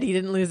 good. He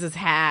didn't lose his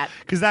hat.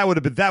 Because that would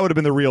have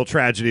been the real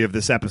tragedy of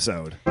this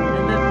episode.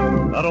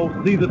 I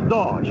don't see the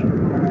dodge.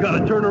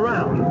 Gotta turn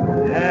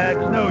around. That's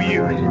no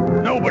use.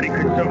 Nobody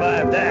could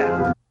survive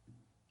that.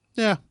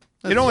 Yeah.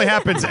 It only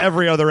happens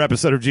every other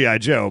episode of G.I.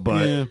 Joe,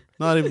 but Yeah,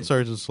 not even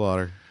Sergeant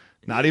Slaughter.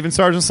 not even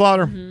Sergeant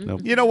Slaughter.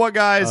 Nope. You know what,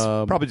 guys?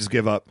 Probably just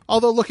give up.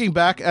 Although looking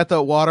back at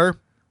the water,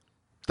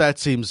 that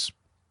seems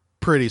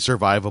pretty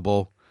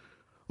survivable.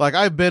 Like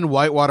I've been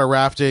whitewater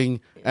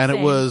rafting, and Same.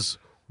 it was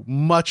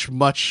much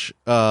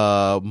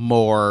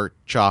more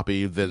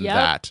choppy than Yep.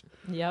 that.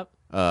 Yep.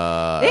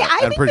 I'm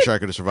think pretty that- sure I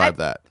could have survived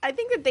that. I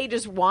think that they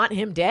just want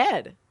him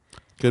dead.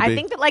 Could be. I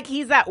think that like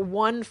he's that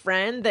one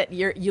friend that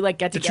you like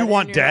get That together. you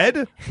want and you're dead?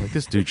 like- Like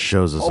this dude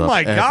shows us Oh up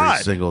my every God.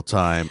 single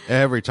time.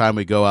 Every time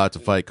we go out to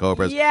fight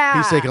cobras, Yeah.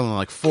 he's taking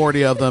like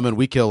 40 of them, and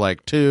we kill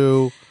like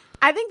 2.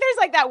 I think there's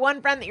like that one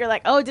friend that you're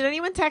like, oh, did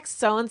anyone text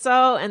so and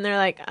so? And they're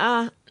like,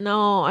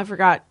 no, I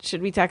forgot.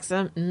 Should we text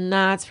them?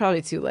 Nah, it's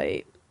probably too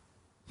late.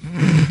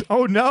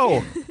 Oh,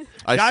 no.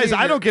 Guys, see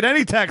I don't get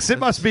any texts. It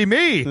must be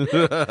me.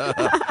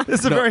 This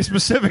is a very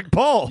specific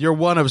poll. You're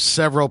one of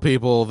several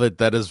people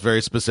that is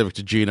very specific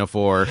to Gina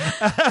for.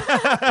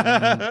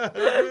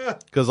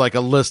 Because like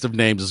a list of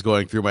names is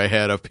going through my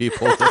head of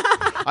people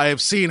that I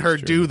have seen her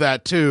do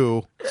that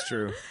too. It's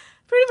true.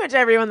 Pretty much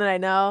everyone that I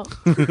know.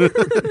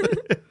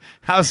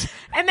 How's?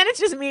 And then it's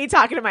just me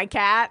talking to my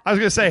cat. I was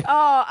gonna say.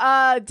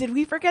 Oh, did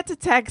we forget to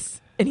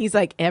text? And he's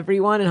like,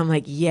 everyone? And I'm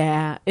like,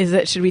 yeah.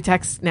 Should we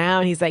text now?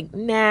 And he's like,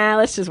 nah,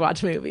 let's just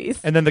watch movies.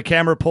 And then the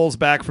camera pulls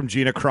back from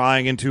Gina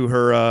crying into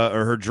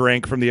her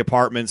drink from the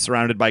apartment,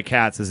 surrounded by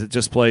cats, as it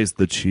just plays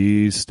 "The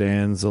Cheese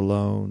Stands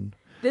Alone."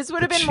 This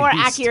would have The been more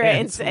cheese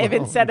accurate stands if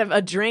alone. instead of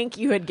a drink,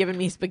 you had given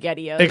me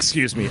SpaghettiOs.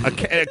 Excuse me,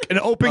 an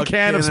open A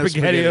can of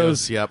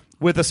SpaghettiOs, Yep.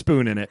 with a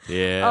spoon in it.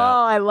 Yeah.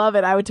 Oh, I love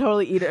it. I would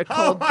totally eat a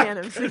cold my can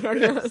of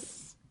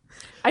SpaghettiOs.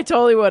 I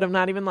totally would. I'm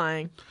not even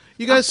lying.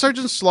 You guys,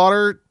 Sergeant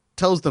Slaughter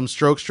tells them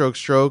stroke, stroke,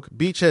 stroke.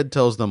 Beachhead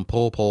tells them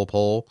pull, pull,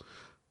 pull.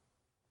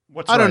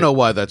 I don't know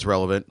why that's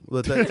relevant.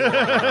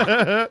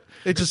 It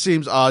just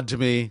seems odd to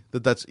me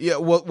that's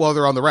while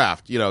they're on the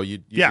raft, you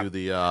do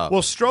the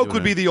Well, stroke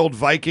would be the old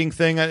Viking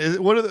thing.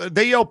 What are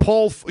they yell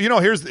pull?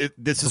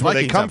 This is where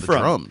they Vikings come have the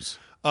from. drums.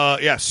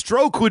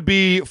 Stroke would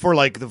be for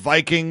like the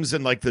Vikings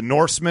and like the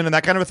Norsemen and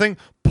that kind of a thing.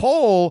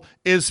 Pole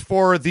is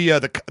for the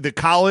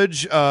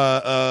college.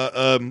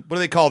 What do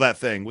they call that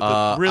thing with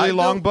the really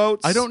long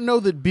boats? I don't know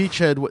that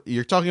Beachhead.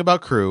 You're talking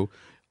about crew.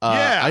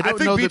 I don't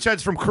think know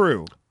Beachhead's from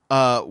crew.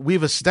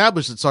 We've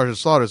established that Sergeant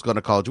Slaughter has gone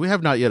to college. We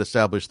have not yet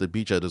established that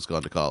Beachhead has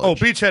gone to college. Oh,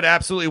 Beachhead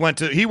absolutely went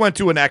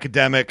to an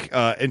academic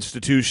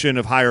institution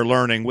of higher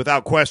learning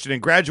without question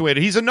and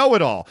graduated. He's a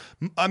know-it-all.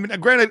 I mean,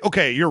 granted,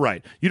 okay, you're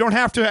right. You don't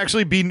have to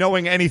actually be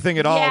knowing anything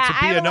at all to be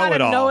I have a know-it-all.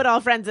 lot of know-it-all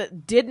friends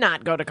that did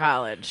not go to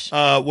college.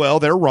 Well,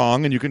 they're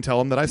wrong, and you can tell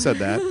them that I said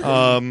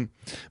that.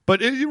 But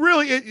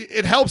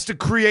it helps to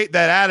create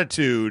that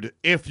attitude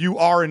if you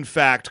are in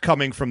fact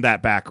coming from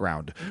that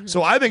background. Mm-hmm.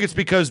 So I think it's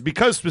because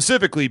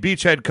specifically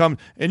Beachhead come,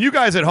 and you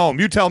guys at home,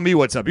 you tell me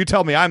what's up. You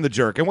tell me I'm the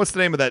jerk. And what's the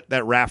name of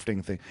that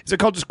rafting thing? Is it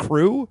called just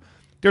crew?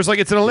 There's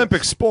it's an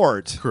Olympic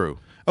sport. Crew.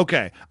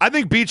 Okay, I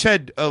think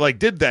Beachhead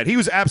did that. He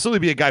was absolutely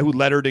be a guy who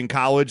lettered in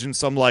college in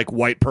some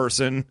white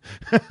person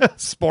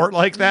sport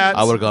like that.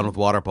 I would have gone with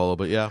water polo,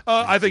 but yeah.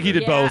 I think he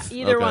did both.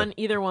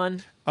 Either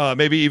one.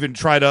 Maybe even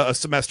tried a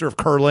semester of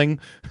curling.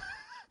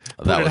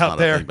 That it was out not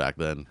there. a thing back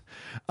then.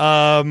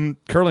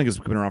 Curling has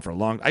been around for a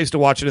long. I used to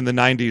watch it in the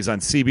 90s on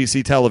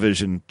CBC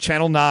television,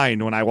 Channel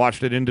 9, when I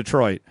watched it in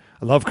Detroit.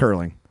 I love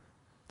curling.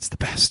 It's the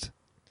best.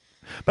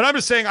 But I'm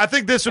just saying, I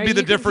think this would Are be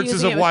the you differences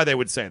confusing of it why with- they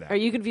would say that. Are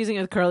you confusing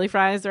it with curly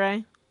fries,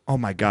 Ray? Oh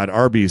my God,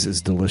 Arby's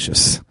is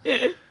delicious.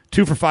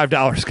 2 for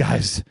 $5,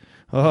 guys.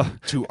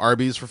 2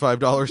 Arby's for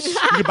 $5. You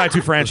can buy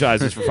 2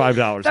 franchises for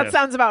 $5. That yes.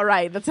 sounds about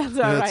right.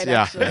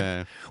 Actually.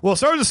 Yeah. Well,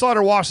 Sergeant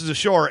Slaughter washes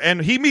ashore,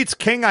 and he meets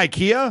King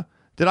Ikea.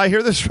 Did I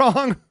hear this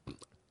wrong?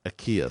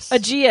 Aegeus.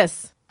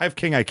 Aegeus. I have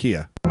King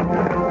Ikea.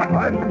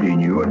 I've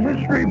seen you in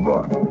history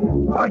books.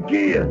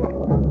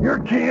 Ikea. You're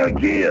King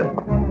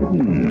Ikea.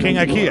 King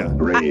Ikea.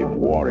 Brave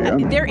warrior.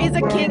 There is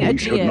a King We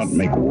should not Aegeus.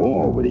 make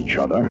war with each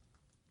other.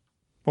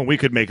 Well, we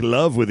could make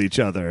love with each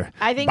other.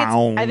 I think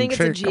it's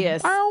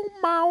Aegeus.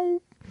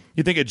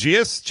 You think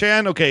Aegeus,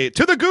 Chan? Okay,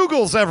 to the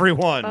Googles,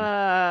 everyone.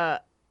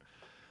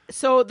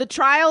 So the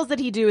trials that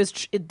he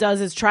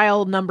does is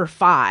trial number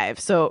 5.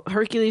 So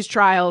Hercules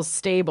Trials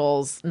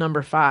Stables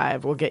number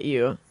 5 will get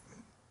you.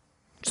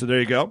 So there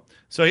you go.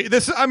 So I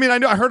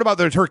heard about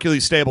the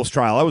Hercules Stables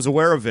trial. I was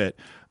aware of it.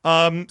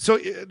 So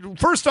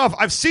first off,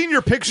 I've seen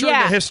your picture in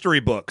the history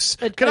books.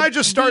 Can I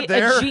just start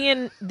there?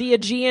 The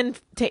Aegean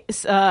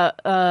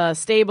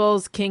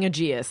Stables, King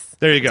Aegeus.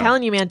 There you go. I'm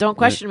telling you, man, don't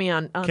question me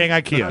on King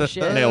Ikea.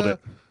 shit. Nailed it.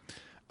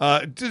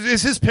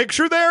 Is his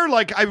picture there?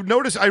 Like, I've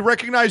noticed, I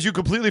recognize you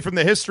completely from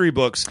the history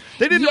books.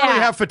 They didn't really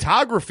have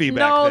photography back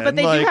then. No, but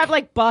they do have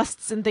like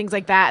busts and things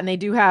like that, and they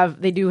do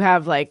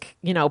have like,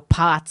 you know,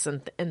 pots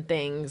and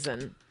things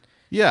and.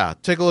 Yeah,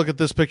 take a look at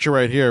this picture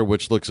right here,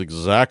 which looks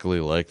exactly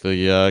like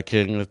the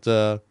king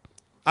that.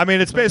 I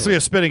mean, it's basically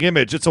a spitting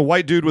image. It's a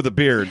white dude with a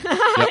beard.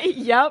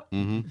 Yep.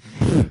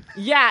 Mm-hmm.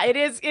 Yeah, it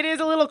is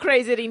a little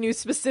crazy that he knew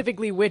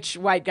specifically which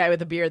white guy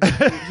with a beard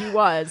that he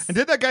was. And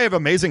did that guy have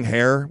amazing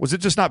hair? Was it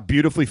just not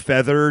beautifully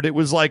feathered? It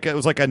was like a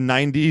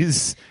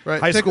 90s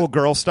high school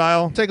girl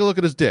style. Take a look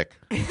at his dick.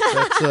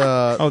 That's,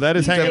 that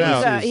is hanging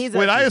out.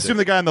 I assume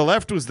the guy on the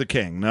left was the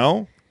king.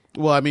 No.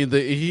 Well, I mean,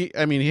 he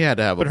had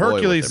to have but a boy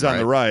Hercules with him, is on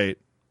the right.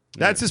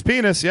 That's his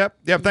penis. Yep.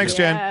 Thanks,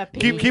 Jen.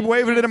 Keep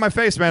waving it in my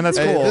face, man. That's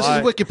cool. This is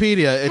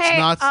Wikipedia. It's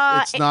not.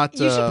 It's not.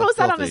 You should post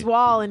that on filthy. his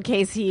wall in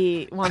case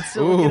he wants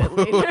to look at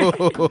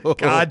it later.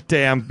 God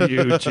damn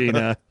you,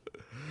 Gina.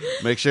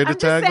 Make sure to I'm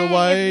just tag the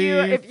saying,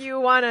 wife. if you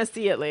want to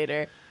see it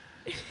later.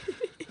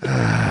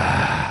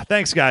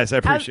 Thanks, guys. I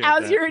appreciate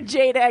How's that. your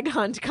jade egg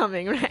hunt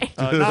coming, right?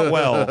 Not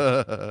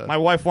well. My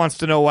wife wants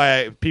to know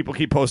why people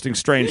keep posting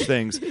strange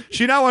things.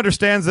 She now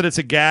understands that it's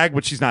a gag,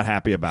 but she's not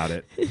happy about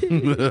it.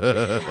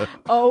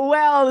 Oh,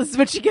 well, this is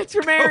what she gets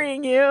for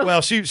marrying you.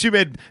 Well, she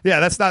made,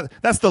 that's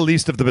the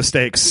least of the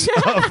mistakes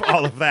of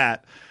all of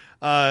that.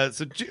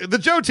 So the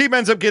Joe team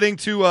ends up getting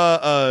to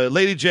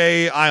Lady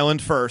J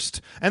Island first.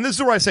 And this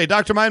is where I say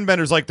Dr.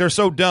 Mindbender's like, they're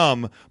so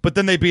dumb, but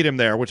then they beat him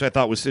there, which I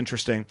thought was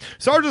interesting.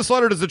 Sergeant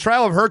Slaughter does the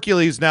trial of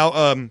Hercules.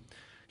 Now,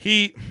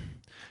 he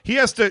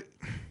has to,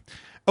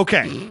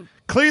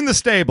 clean the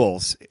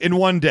stables in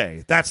one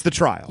day. That's the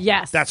trial.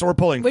 Yes. That's what we're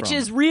pulling Which from.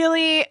 is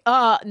really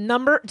trial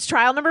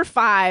number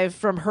 5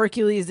 from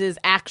Hercules'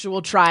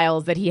 actual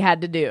trials that he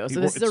had to do.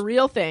 So this is a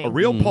real thing. A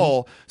real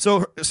pull.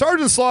 So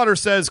Sergeant Slaughter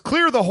says,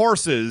 clear the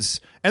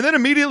horses, and then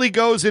immediately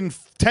goes in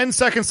 10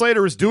 seconds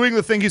later is doing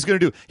the thing he's going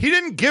to do. He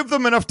didn't give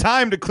them enough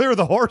time to clear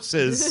the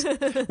horses,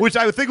 which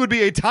I would think would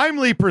be a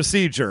timely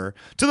procedure,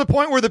 to the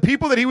point where the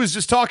people that he was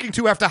just talking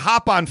to have to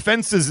hop on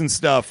fences and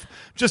stuff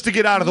just to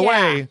get out of the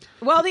way.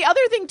 Well, the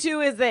other thing, too,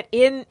 is that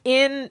in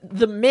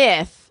the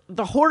myth,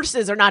 the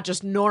horses are not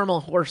just normal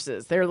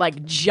horses. They're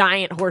like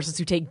giant horses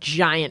who take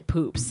giant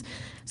poops.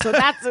 So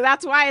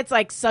that's why it's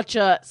like such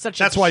a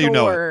why you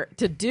know chore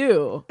to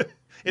do.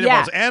 It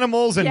involves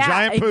animals and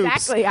giant poops.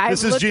 Exactly.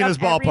 This is Gina's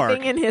ballpark.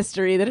 Everything in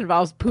history that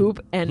involves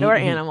poop and or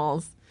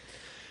animals.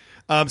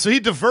 So he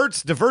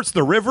diverts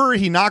the river.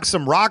 He knocks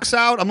some rocks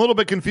out. I'm a little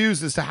bit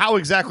confused as to how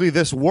exactly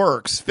this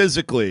works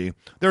physically.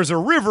 There's a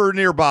river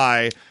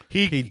nearby.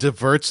 He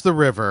diverts the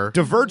river.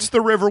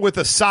 With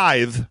a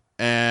scythe.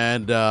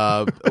 And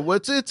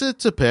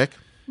it's a pick.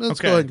 Let's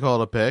go ahead and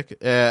call it a pick.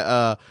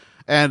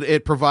 And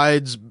it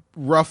provides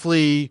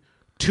roughly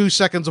 2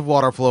 seconds of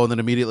water flow and then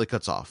immediately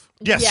cuts off.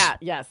 Yes. Yeah,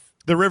 yes.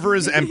 The river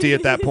is empty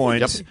at that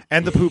point,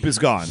 and the poop is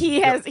gone.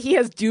 He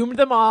has doomed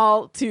them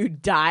all to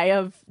die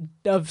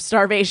of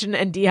starvation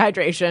and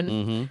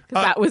dehydration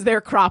because that was their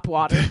crop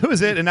water. That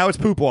was it, and now it's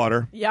poop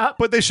water. Yep.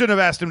 But they shouldn't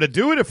have asked him to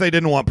do it if they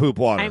didn't want poop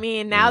water. I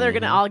mean, now they're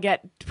going to all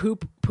get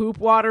poop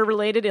water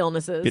related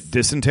illnesses. Get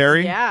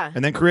dysentery,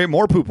 and then create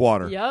more poop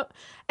water. Yep.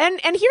 And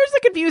here's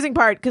the confusing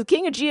part, because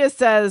King Aegeus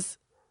says,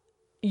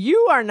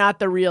 you are not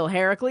the real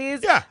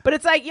Heracles. Yeah. But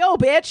it's like, yo,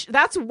 bitch,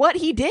 that's what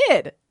he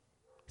did.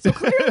 So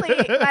clearly,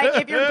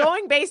 like, if you're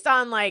going based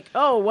on, like,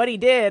 oh, what he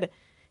did,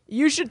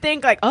 you should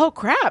think, like, oh,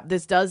 crap,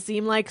 this does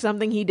seem like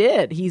something he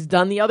did. He's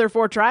done the other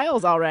 4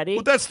 trials already.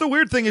 Well, that's the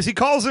weird thing is he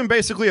calls him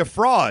basically a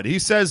fraud. He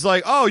says,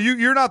 like, oh,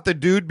 you're not the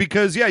dude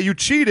because, you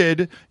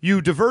cheated.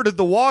 You diverted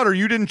the water.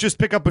 You didn't just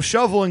pick up a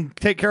shovel and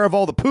take care of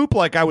all the poop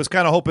like I was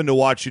kind of hoping to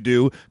watch you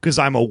do because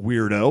I'm a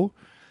weirdo.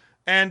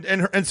 And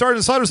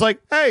Sergeant Slaughter's like,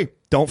 hey,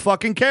 don't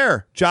fucking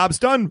care. Job's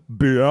done,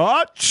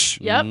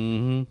 bitch. Yep.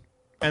 And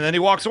then he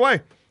walks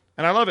away.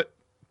 And I love it.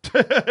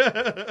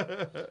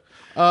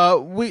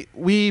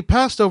 We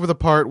passed over the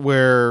part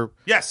where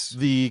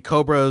the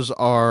Cobras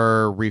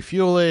are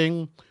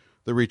refueling,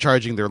 they're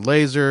recharging their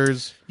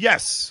lasers.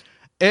 Yes.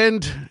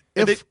 And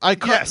if I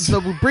caught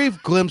the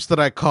brief glimpse that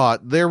I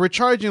caught, they're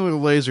recharging their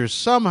lasers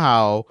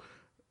somehow.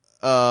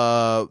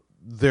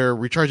 Their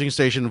recharging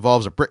station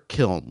involves a brick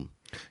kiln.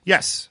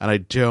 Yes. And I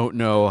don't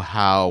know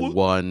how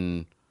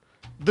one...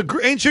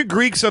 The ancient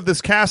Greeks of this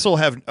castle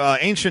have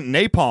ancient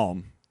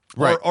napalm.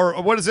 Right.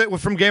 Or what is it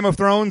from Game of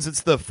Thrones?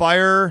 It's the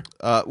fire.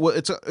 Well,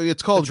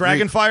 it's called The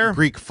dragon fire?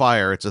 Greek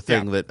fire. It's a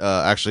thing that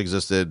actually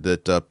existed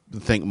that I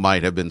think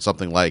might have been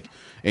something like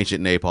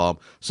ancient napalm.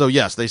 So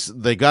yes,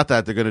 they got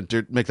that. They're going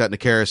to make that into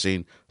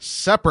kerosene.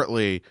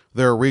 Separately,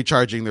 they're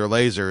recharging their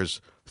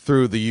lasers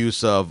through the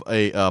use of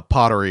a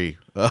pottery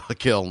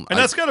kiln. And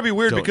that's got to be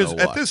weird because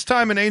at this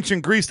time in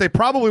ancient Greece, they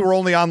probably were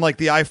only on like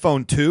the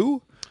iPhone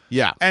 2.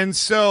 Yeah. And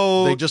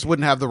so they just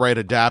wouldn't have the right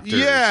adapters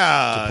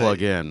to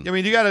plug in. I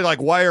mean, you got to like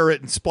wire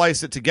it and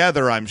splice it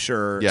together, I'm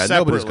sure. Yeah, separately.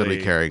 nobody's going to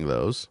be carrying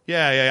those.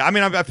 Yeah. I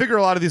mean, I figure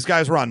a lot of these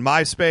guys were on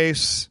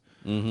MySpace,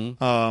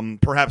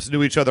 perhaps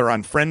knew each other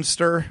on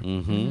Friendster.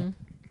 Mm-hmm.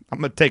 I'm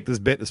going to take this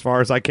bit as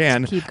far as I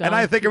can. And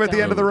I think I'm at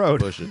the end of the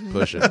road. Push it.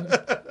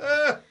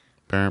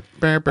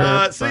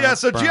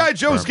 So G.I.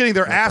 Joe's getting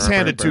their ass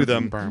handed to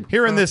them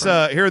here in this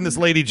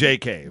Lady J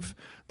cave.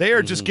 They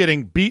are just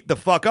getting beat the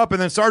fuck up,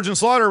 and then Sergeant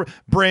Slaughter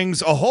brings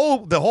the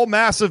whole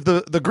mass of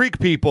the Greek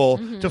people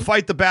to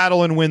fight the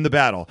battle and win the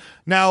battle.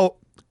 Now,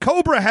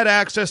 Cobra had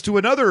access to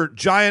another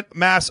giant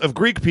mass of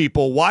Greek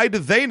people. Why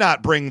did they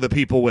not bring the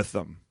people with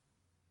them?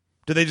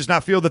 Did they just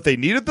not feel that they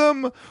needed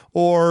them?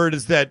 Or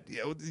is that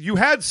you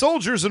had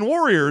soldiers and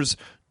warriors?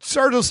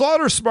 Sergeant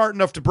Slaughter's smart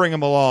enough to bring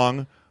them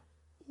along.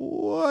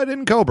 Why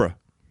didn't Cobra?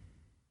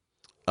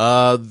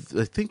 I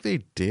think they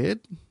did.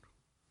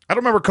 I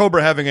don't remember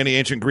Cobra having any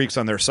ancient Greeks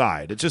on their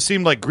side. It just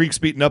seemed like Greeks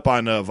beating up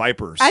on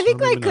vipers. I think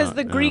because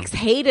the Greeks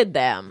hated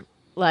them.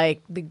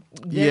 Like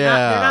they're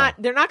not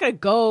going to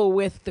go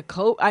with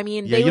the I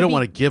mean, you don't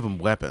want to give them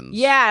weapons.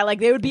 Yeah, like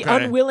they would be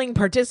unwilling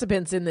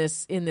participants in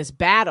this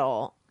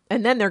battle,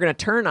 and then they're going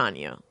to turn on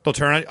you. They'll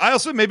turn on you. I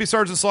also maybe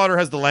Sergeant Slaughter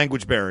has the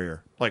language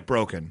barrier like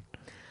broken.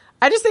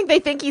 I just think they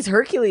think he's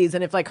Hercules,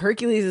 and if like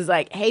Hercules is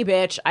like, "Hey,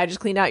 bitch, I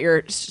just cleaned out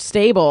your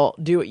stable.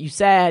 Do what you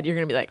said," you're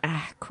going to be like,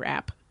 "Ah,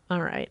 crap.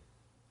 All right."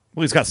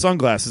 Well, he's got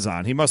sunglasses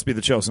on. He must be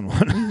the chosen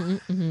one.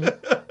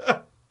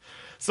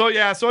 So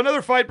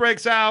another fight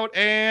breaks out,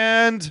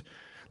 and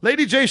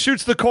Lady J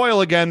shoots the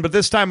coil again, but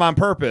this time on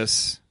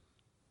purpose.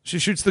 She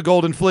shoots the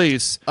golden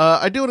fleece.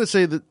 I do want to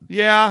say that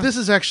this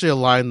is actually a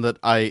line that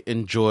I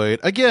enjoyed.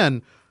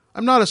 Again,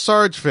 I'm not a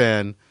Sarge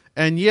fan,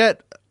 and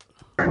yet...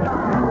 It's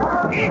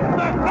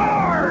the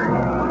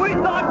Sarge! We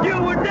thought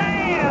you were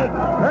dead!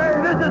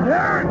 Hey, this is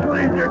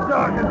Heracles you're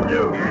talking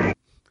to!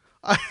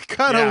 I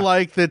kind of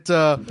like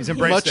that. He's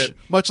embraced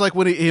much like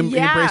when he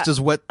embraced his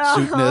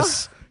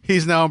wetsuitness.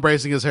 He's now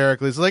embracing his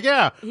Heracles. Like,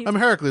 I'm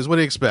Heracles. What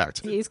do you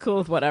expect? He's cool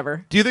with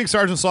whatever. Do you think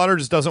Sergeant Slaughter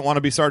just doesn't want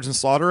to be Sergeant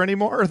Slaughter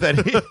anymore? That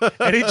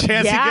any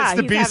chance he gets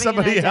to be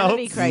somebody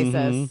else?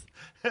 Crisis.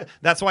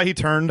 That's why he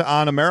turned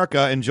on America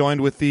and joined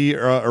with the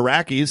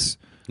Iraqis.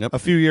 A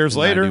few years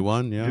later,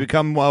 91, to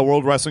become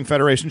World Wrestling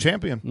Federation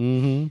champion.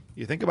 Mm-hmm.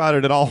 You think about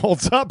it, it all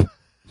holds up.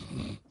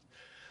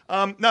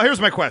 Now, here's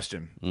my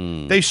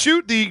question. They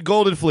shoot the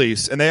Golden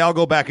Fleece, and they all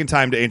go back in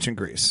time to ancient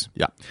Greece.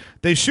 Yeah.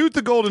 They shoot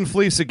the Golden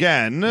Fleece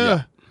again.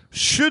 Yeah.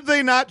 Should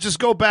they not just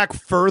go back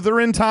further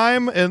in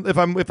time? And if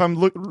I'm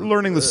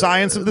learning the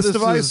science of this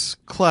device, is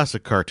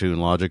classic cartoon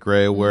logic,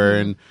 Ray,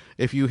 wherein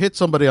if you hit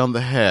somebody on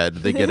the head,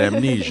 they get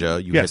amnesia.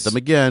 You hit them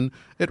again,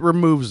 it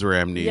removes their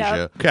amnesia.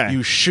 Yep. Okay.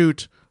 You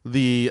shoot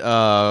the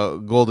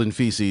golden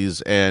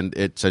feces, and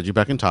it sends you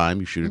back in time.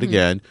 You shoot it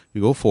again.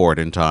 You go forward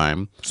in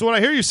time. So what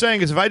I hear you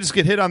saying is, if I just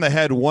get hit on the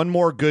head one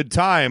more good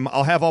time,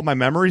 I'll have all my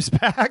memories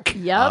back.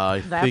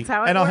 Yep, that's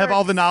how it and I'll have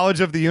all the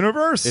knowledge of the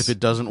universe. If it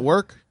doesn't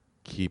work,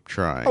 keep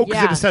trying. Oh,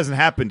 because it just hasn't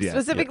happened yet.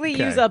 Specifically,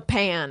 use a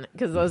pan,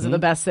 because those are the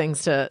best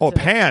things to. Oh,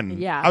 pan.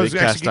 Yeah, I was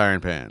big cast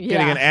iron pan.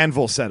 Getting an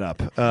anvil set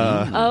up.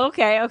 Oh,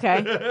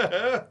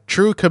 okay.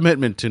 True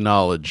commitment to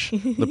knowledge,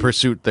 the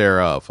pursuit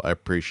thereof. I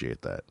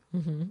appreciate that.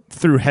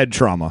 Through head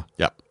trauma.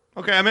 Yep.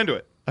 Okay, I'm into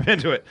it.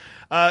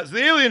 So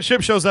the alien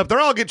ship shows up. They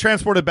all get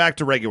transported back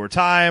to regular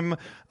time,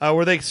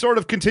 where they sort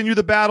of continue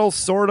the battle,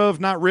 sort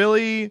of, not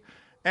really.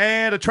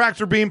 And a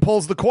tractor beam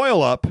pulls the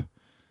coil up.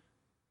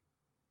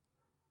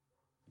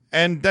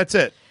 And that's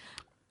it.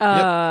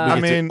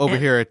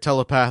 Overhear a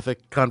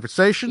telepathic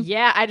conversation.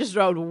 Yeah, I just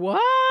wrote,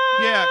 what?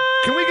 Yeah,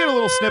 can we get a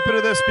little snippet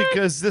of this?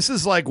 Because this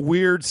is like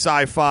weird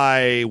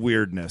sci-fi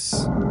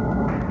weirdness.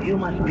 You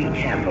must be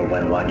careful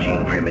when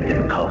watching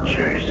primitive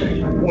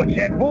cultures. What's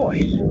that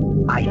voice?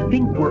 I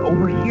think we're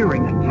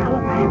overhearing a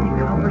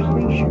telepathic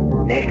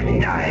conversation.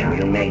 Next time,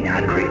 you may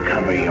not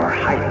recover your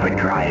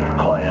hyperdrive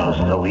coils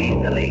so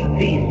easily.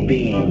 These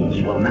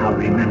beings will now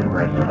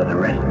remember us for the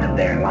rest of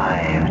their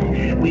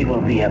lives. We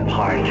will be a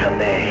part of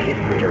their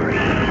history.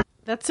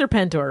 That's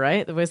Serpentor,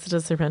 right? The voice that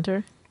does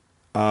Serpentor?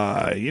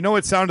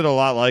 It sounded a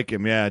lot like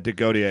him. Yeah, Dick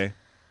Gautier.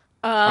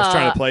 I was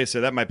trying to place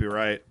it. That might be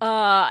right.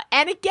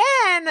 And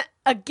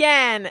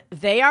again,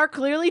 they are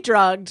clearly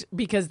drugged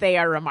because they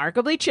are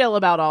remarkably chill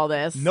about all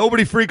this.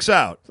 Nobody freaks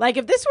out. Like,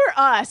 if this were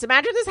us,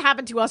 imagine this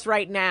happened to us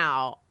right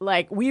now.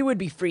 Like, we would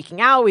be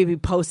freaking out. We'd be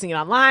posting it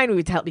online. We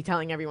would be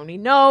telling everyone we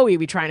know. We'd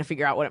be trying to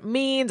figure out what it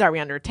means. Are we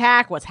under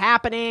attack? What's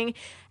happening?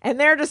 And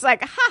they're just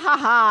like, ha, ha,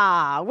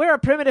 ha. We're a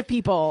primitive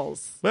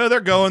peoples. Well,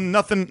 they're going,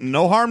 nothing,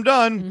 no harm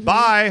done.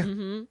 Bye.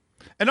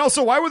 And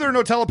also, why were there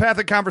no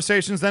telepathic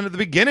conversations then at the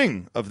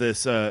beginning of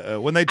this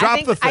when they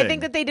dropped the thing? I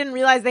think that they didn't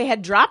realize they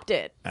had dropped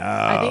it.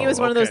 I think it was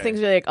one of those things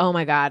where you're like, oh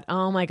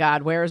my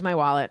God, where is my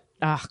wallet?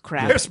 Oh,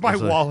 crap. Where's my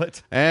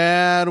wallet?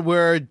 And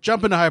we're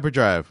jumping to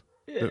hyperdrive.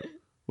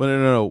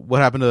 No.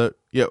 What happened to...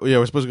 Yeah,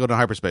 we're supposed to go to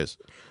hyperspace.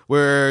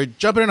 We're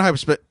jumping into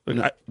hyperspace.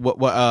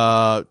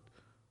 What?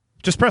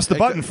 Just press the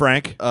button,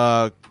 Frank.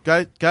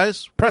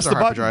 Guys, press the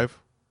hyperdrive.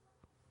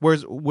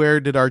 Where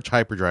did our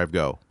hyperdrive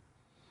go?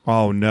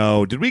 Oh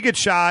no! Did we get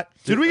shot?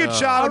 Did we get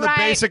shot on the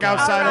basic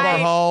outside of our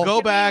hull?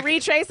 Go back.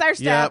 Retrace our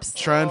steps.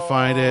 Yep, try and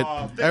find it.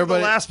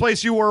 Everybody, the last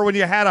place you were when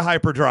you had a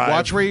hyperdrive.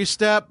 Watch where you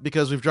step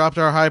because we've dropped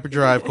our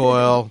hyperdrive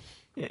coil.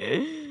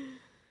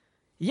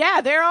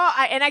 Yeah, they're all,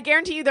 and I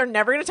guarantee you, they're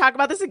never going to talk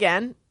about this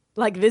again.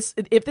 Like this,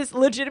 if this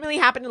legitimately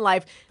happened in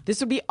life, this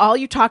would be all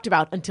you talked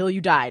about until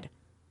you died.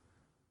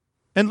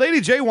 And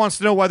Lady J wants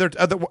to know whether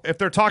if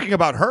they're talking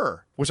about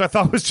her, which I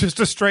thought was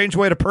just a strange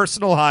way to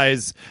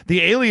personalize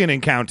the alien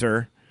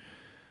encounter.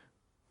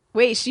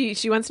 Wait, she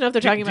wants to know if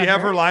they're talking about her. Do you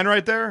have her line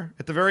right there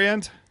at the very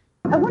end?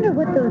 I wonder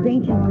what those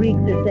ancient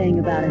Greeks are saying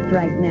about us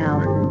right now.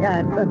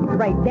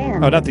 Right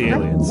then. Oh, not the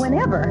aliens.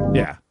 Whenever.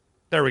 Yeah.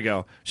 There we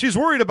go. She's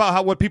worried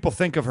about what people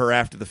think of her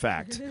after the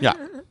fact. Yeah.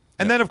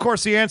 And then, of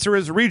course, the answer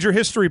is read your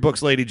history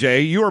books, Lady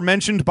J. You are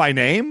mentioned by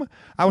name.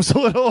 I was a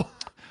little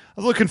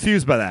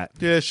confused by that.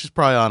 Yeah, she's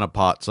probably on a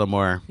pot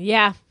somewhere.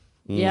 Yeah.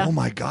 Yeah. Oh,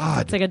 my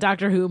God. It's like a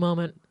Doctor Who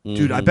moment.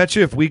 Dude, I bet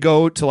you if we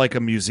go to like a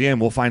museum,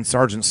 we'll find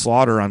Sergeant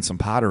Slaughter on some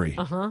pottery.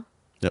 Uh-huh.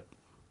 Yep.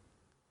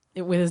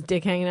 With his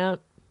dick hanging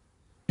out.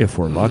 If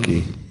we're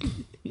lucky.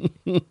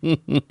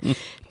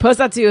 Post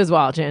that to you as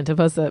well, Jan, to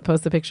post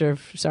the picture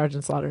of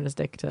Sergeant Slaughter and his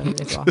dick to me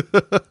as well.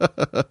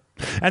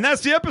 And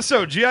that's the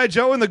episode. G.I.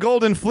 Joe and the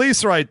Golden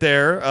Fleece right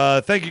there.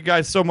 Thank you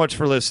guys so much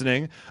for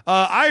listening.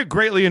 I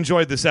greatly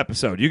enjoyed this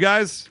episode. You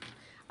guys?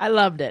 I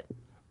loved it.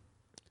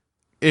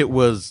 It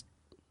was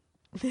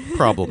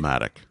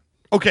problematic.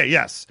 Okay,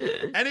 yes.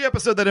 Any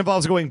episode that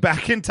involves going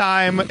back in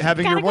time,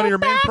 having one of your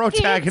main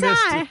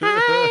protagonists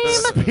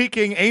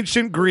speaking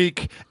ancient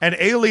Greek and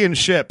alien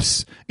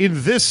ships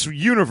in this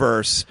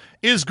universe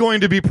is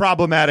going to be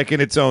problematic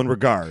in its own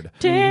regard.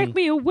 Take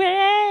me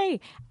away.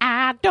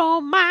 I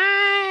don't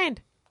mind.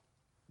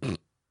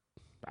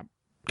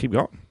 Keep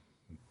going.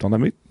 Don't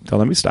let me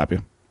stop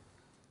you.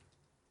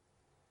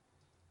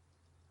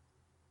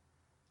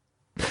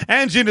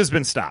 And Gina's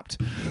been stopped.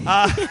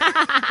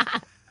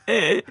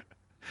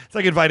 It's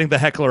like inviting the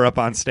heckler up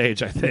on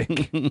stage, I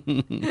think.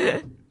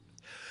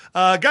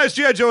 Guys,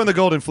 G.I. Joe and the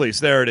Golden Fleece.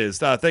 There it is.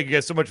 Thank you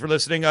guys so much for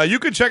listening. You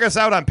can check us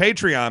out on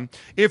Patreon.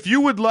 If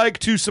you would like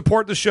to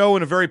support the show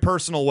in a very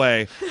personal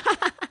way.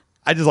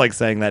 I just like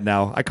saying that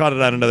now. I caught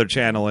it on another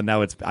channel, and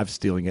now I'm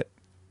stealing it.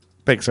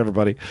 Thanks,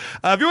 everybody.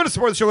 If you want to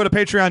support the show, go to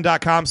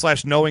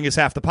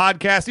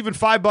patreon.com/knowingishalfthepodcast. Even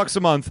 $5 a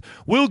month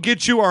will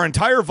get you our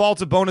entire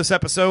vault of bonus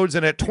episodes.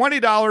 And at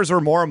 $20 or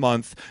more a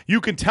month,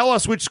 you can tell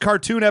us which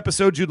cartoon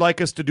episodes you'd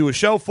like us to do a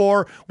show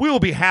for. We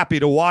will be happy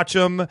to watch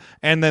them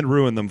and then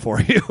ruin them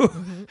for you.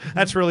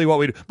 That's really what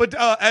we do. But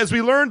as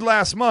we learned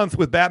last month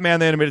with Batman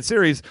the Animated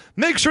Series,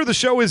 make sure the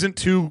show isn't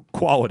too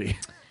quality.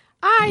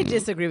 I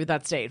disagree with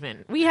that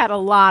statement. We had a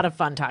lot of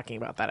fun talking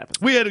about that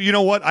episode. You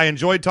know what? I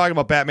enjoyed talking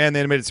about Batman the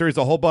Animated Series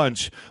a whole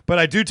bunch, but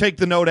I do take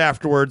the note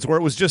afterwards where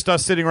it was just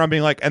us sitting around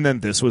being like, and then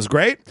this was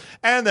great,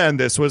 and then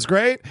this was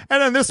great,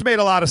 and then this made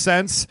a lot of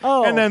sense,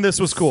 and then this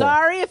was cool.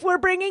 Sorry if we're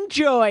bringing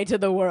joy to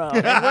the world,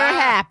 and we're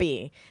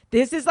happy.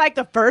 This is like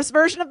the first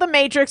version of The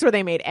Matrix where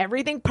they made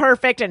everything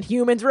perfect and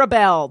humans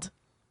rebelled.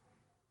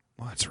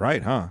 Well, that's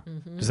right, huh?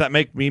 Mm-hmm. Does that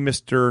make me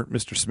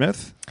Mr.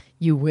 Smith?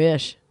 You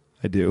wish.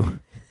 I do.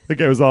 That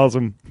guy was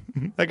awesome.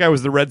 That guy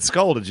was the Red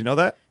Skull. Did you know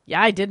that?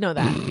 Yeah, I did know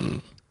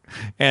that.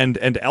 and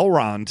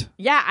Elrond.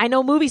 Yeah, I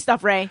know movie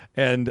stuff, Ray.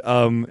 And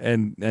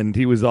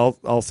he was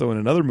also in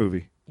another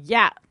movie.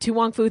 Yeah, Tu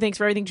Wong Fu, Thanks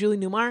for Everything, Julie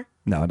Newmar.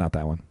 No, not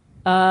that one.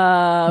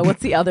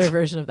 What's the other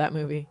version of that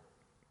movie?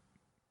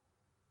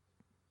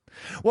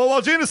 Well,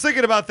 while Gina's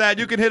thinking about that,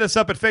 you can hit us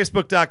up at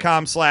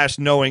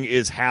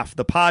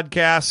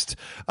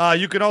facebook.com/knowingishalfthepodcast.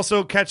 You can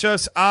also catch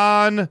us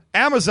on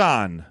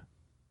Amazon.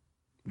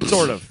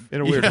 Sort of,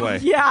 in a weird way.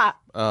 Yeah.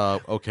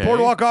 Okay.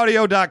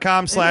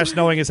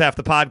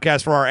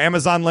 Boardwalkaudio.com/knowingishalfthepodcast for our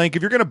Amazon link.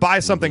 If you're going to buy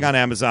something on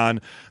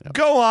Amazon,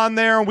 go on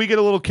there and we get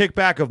a little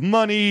kickback of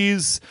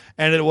monies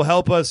and it will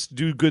help us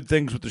do good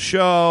things with the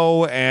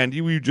show. And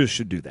you just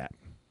should do that.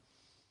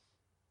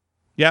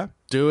 Yeah?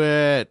 Do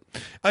it.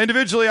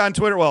 Individually on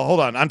Twitter. Well,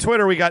 hold on. On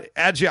Twitter, we got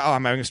Agi. Oh,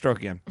 I'm having a stroke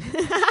again.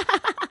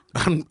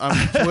 I'm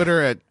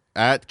Twitter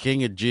at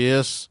King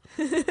Aegeus.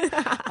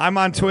 I'm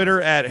on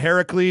Twitter at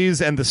Heracles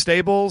and the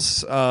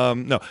Stables.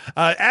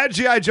 At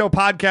G.I. Joe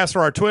Podcast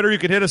for our Twitter. You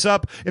can hit us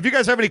up. If you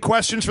guys have any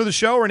questions for the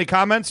show or any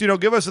comments,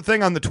 give us a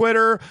thing on the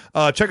Twitter.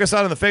 Check us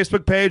out on the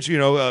Facebook page,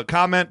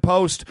 comment,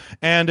 post.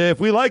 And if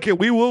we like it,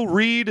 we will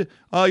read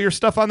your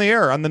stuff on the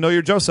air on the Know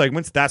Your Joe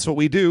segments. That's what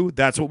we do.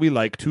 That's what we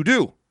like to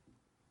do.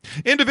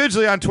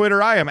 Individually on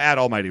Twitter, I am at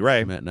Almighty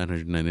Ray. I'm at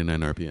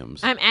 999 RPMs.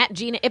 I'm at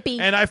Gina Ippy.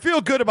 And I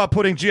feel good about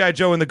putting G.I.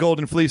 Joe and the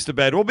Golden Fleece to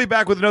bed. We'll be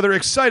back with another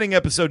exciting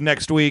episode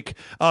next week.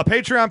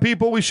 Patreon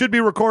people, we should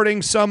be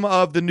recording some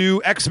of the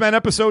new X-Men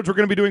episodes we're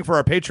going to be doing for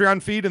our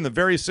Patreon feed in the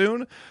very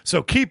soon.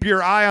 So keep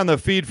your eye on the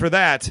feed for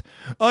that.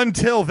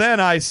 Until then,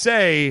 I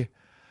say,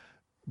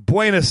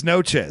 buenas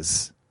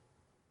noches.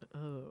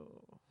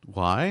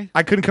 Why?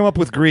 I couldn't come up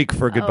with Greek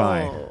for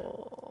goodbye.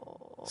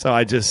 So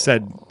I just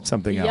said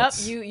something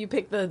else. Yep, you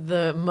picked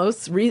the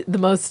most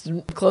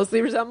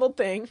closely resembled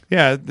thing.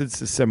 Yeah,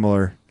 it's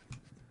similar.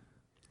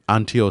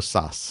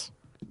 Antiosas.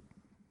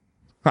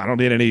 I don't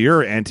need any of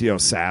your Antio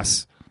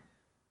sass.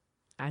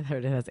 I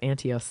heard it has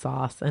Antio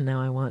sauce, and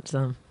now I want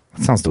some.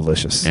 That sounds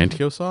delicious.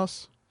 Antio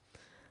sauce?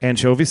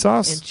 Anchovy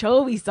sauce?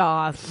 Anchovy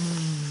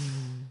sauce.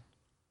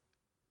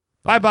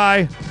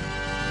 Bye-bye.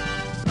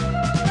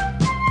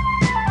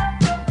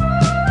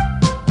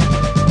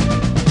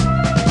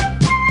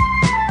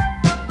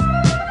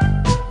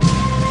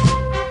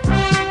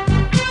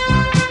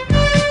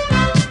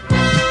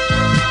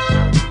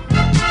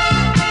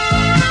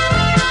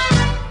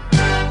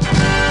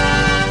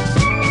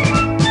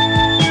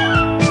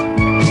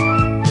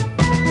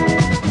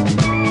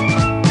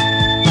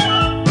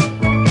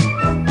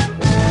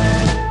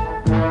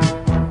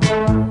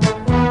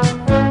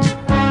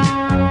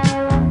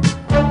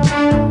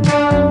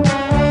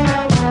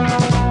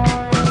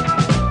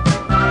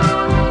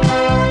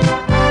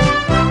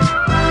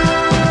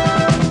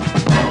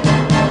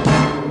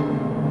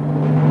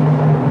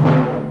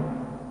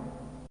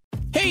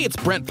 It's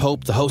Brent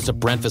Pope, the host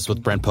of Breakfast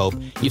with Brent Pope.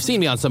 You've seen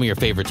me on some of your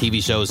favorite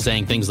TV shows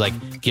saying things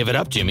like, give it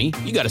up, Jimmy,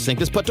 you gotta sink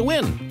this putt to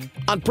win.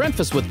 On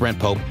Breakfast with Brent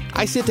Pope,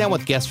 I sit down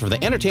with guests from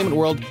the entertainment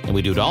world and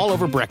we do it all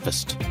over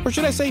breakfast. Or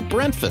should I say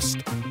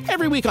Brentfast?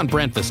 Every week on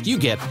Brentfast, you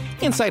get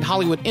inside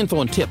Hollywood info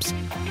and tips,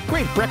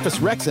 great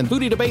breakfast wrecks and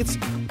booty debates.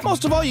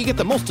 Most of all, you get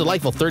the most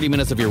delightful 30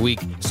 minutes of your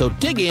week. So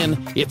dig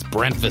in, it's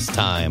Brentfast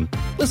time.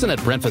 Listen at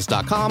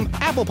Brentfast.com,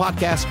 Apple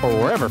Podcasts,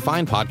 or wherever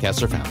fine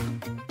podcasts are found.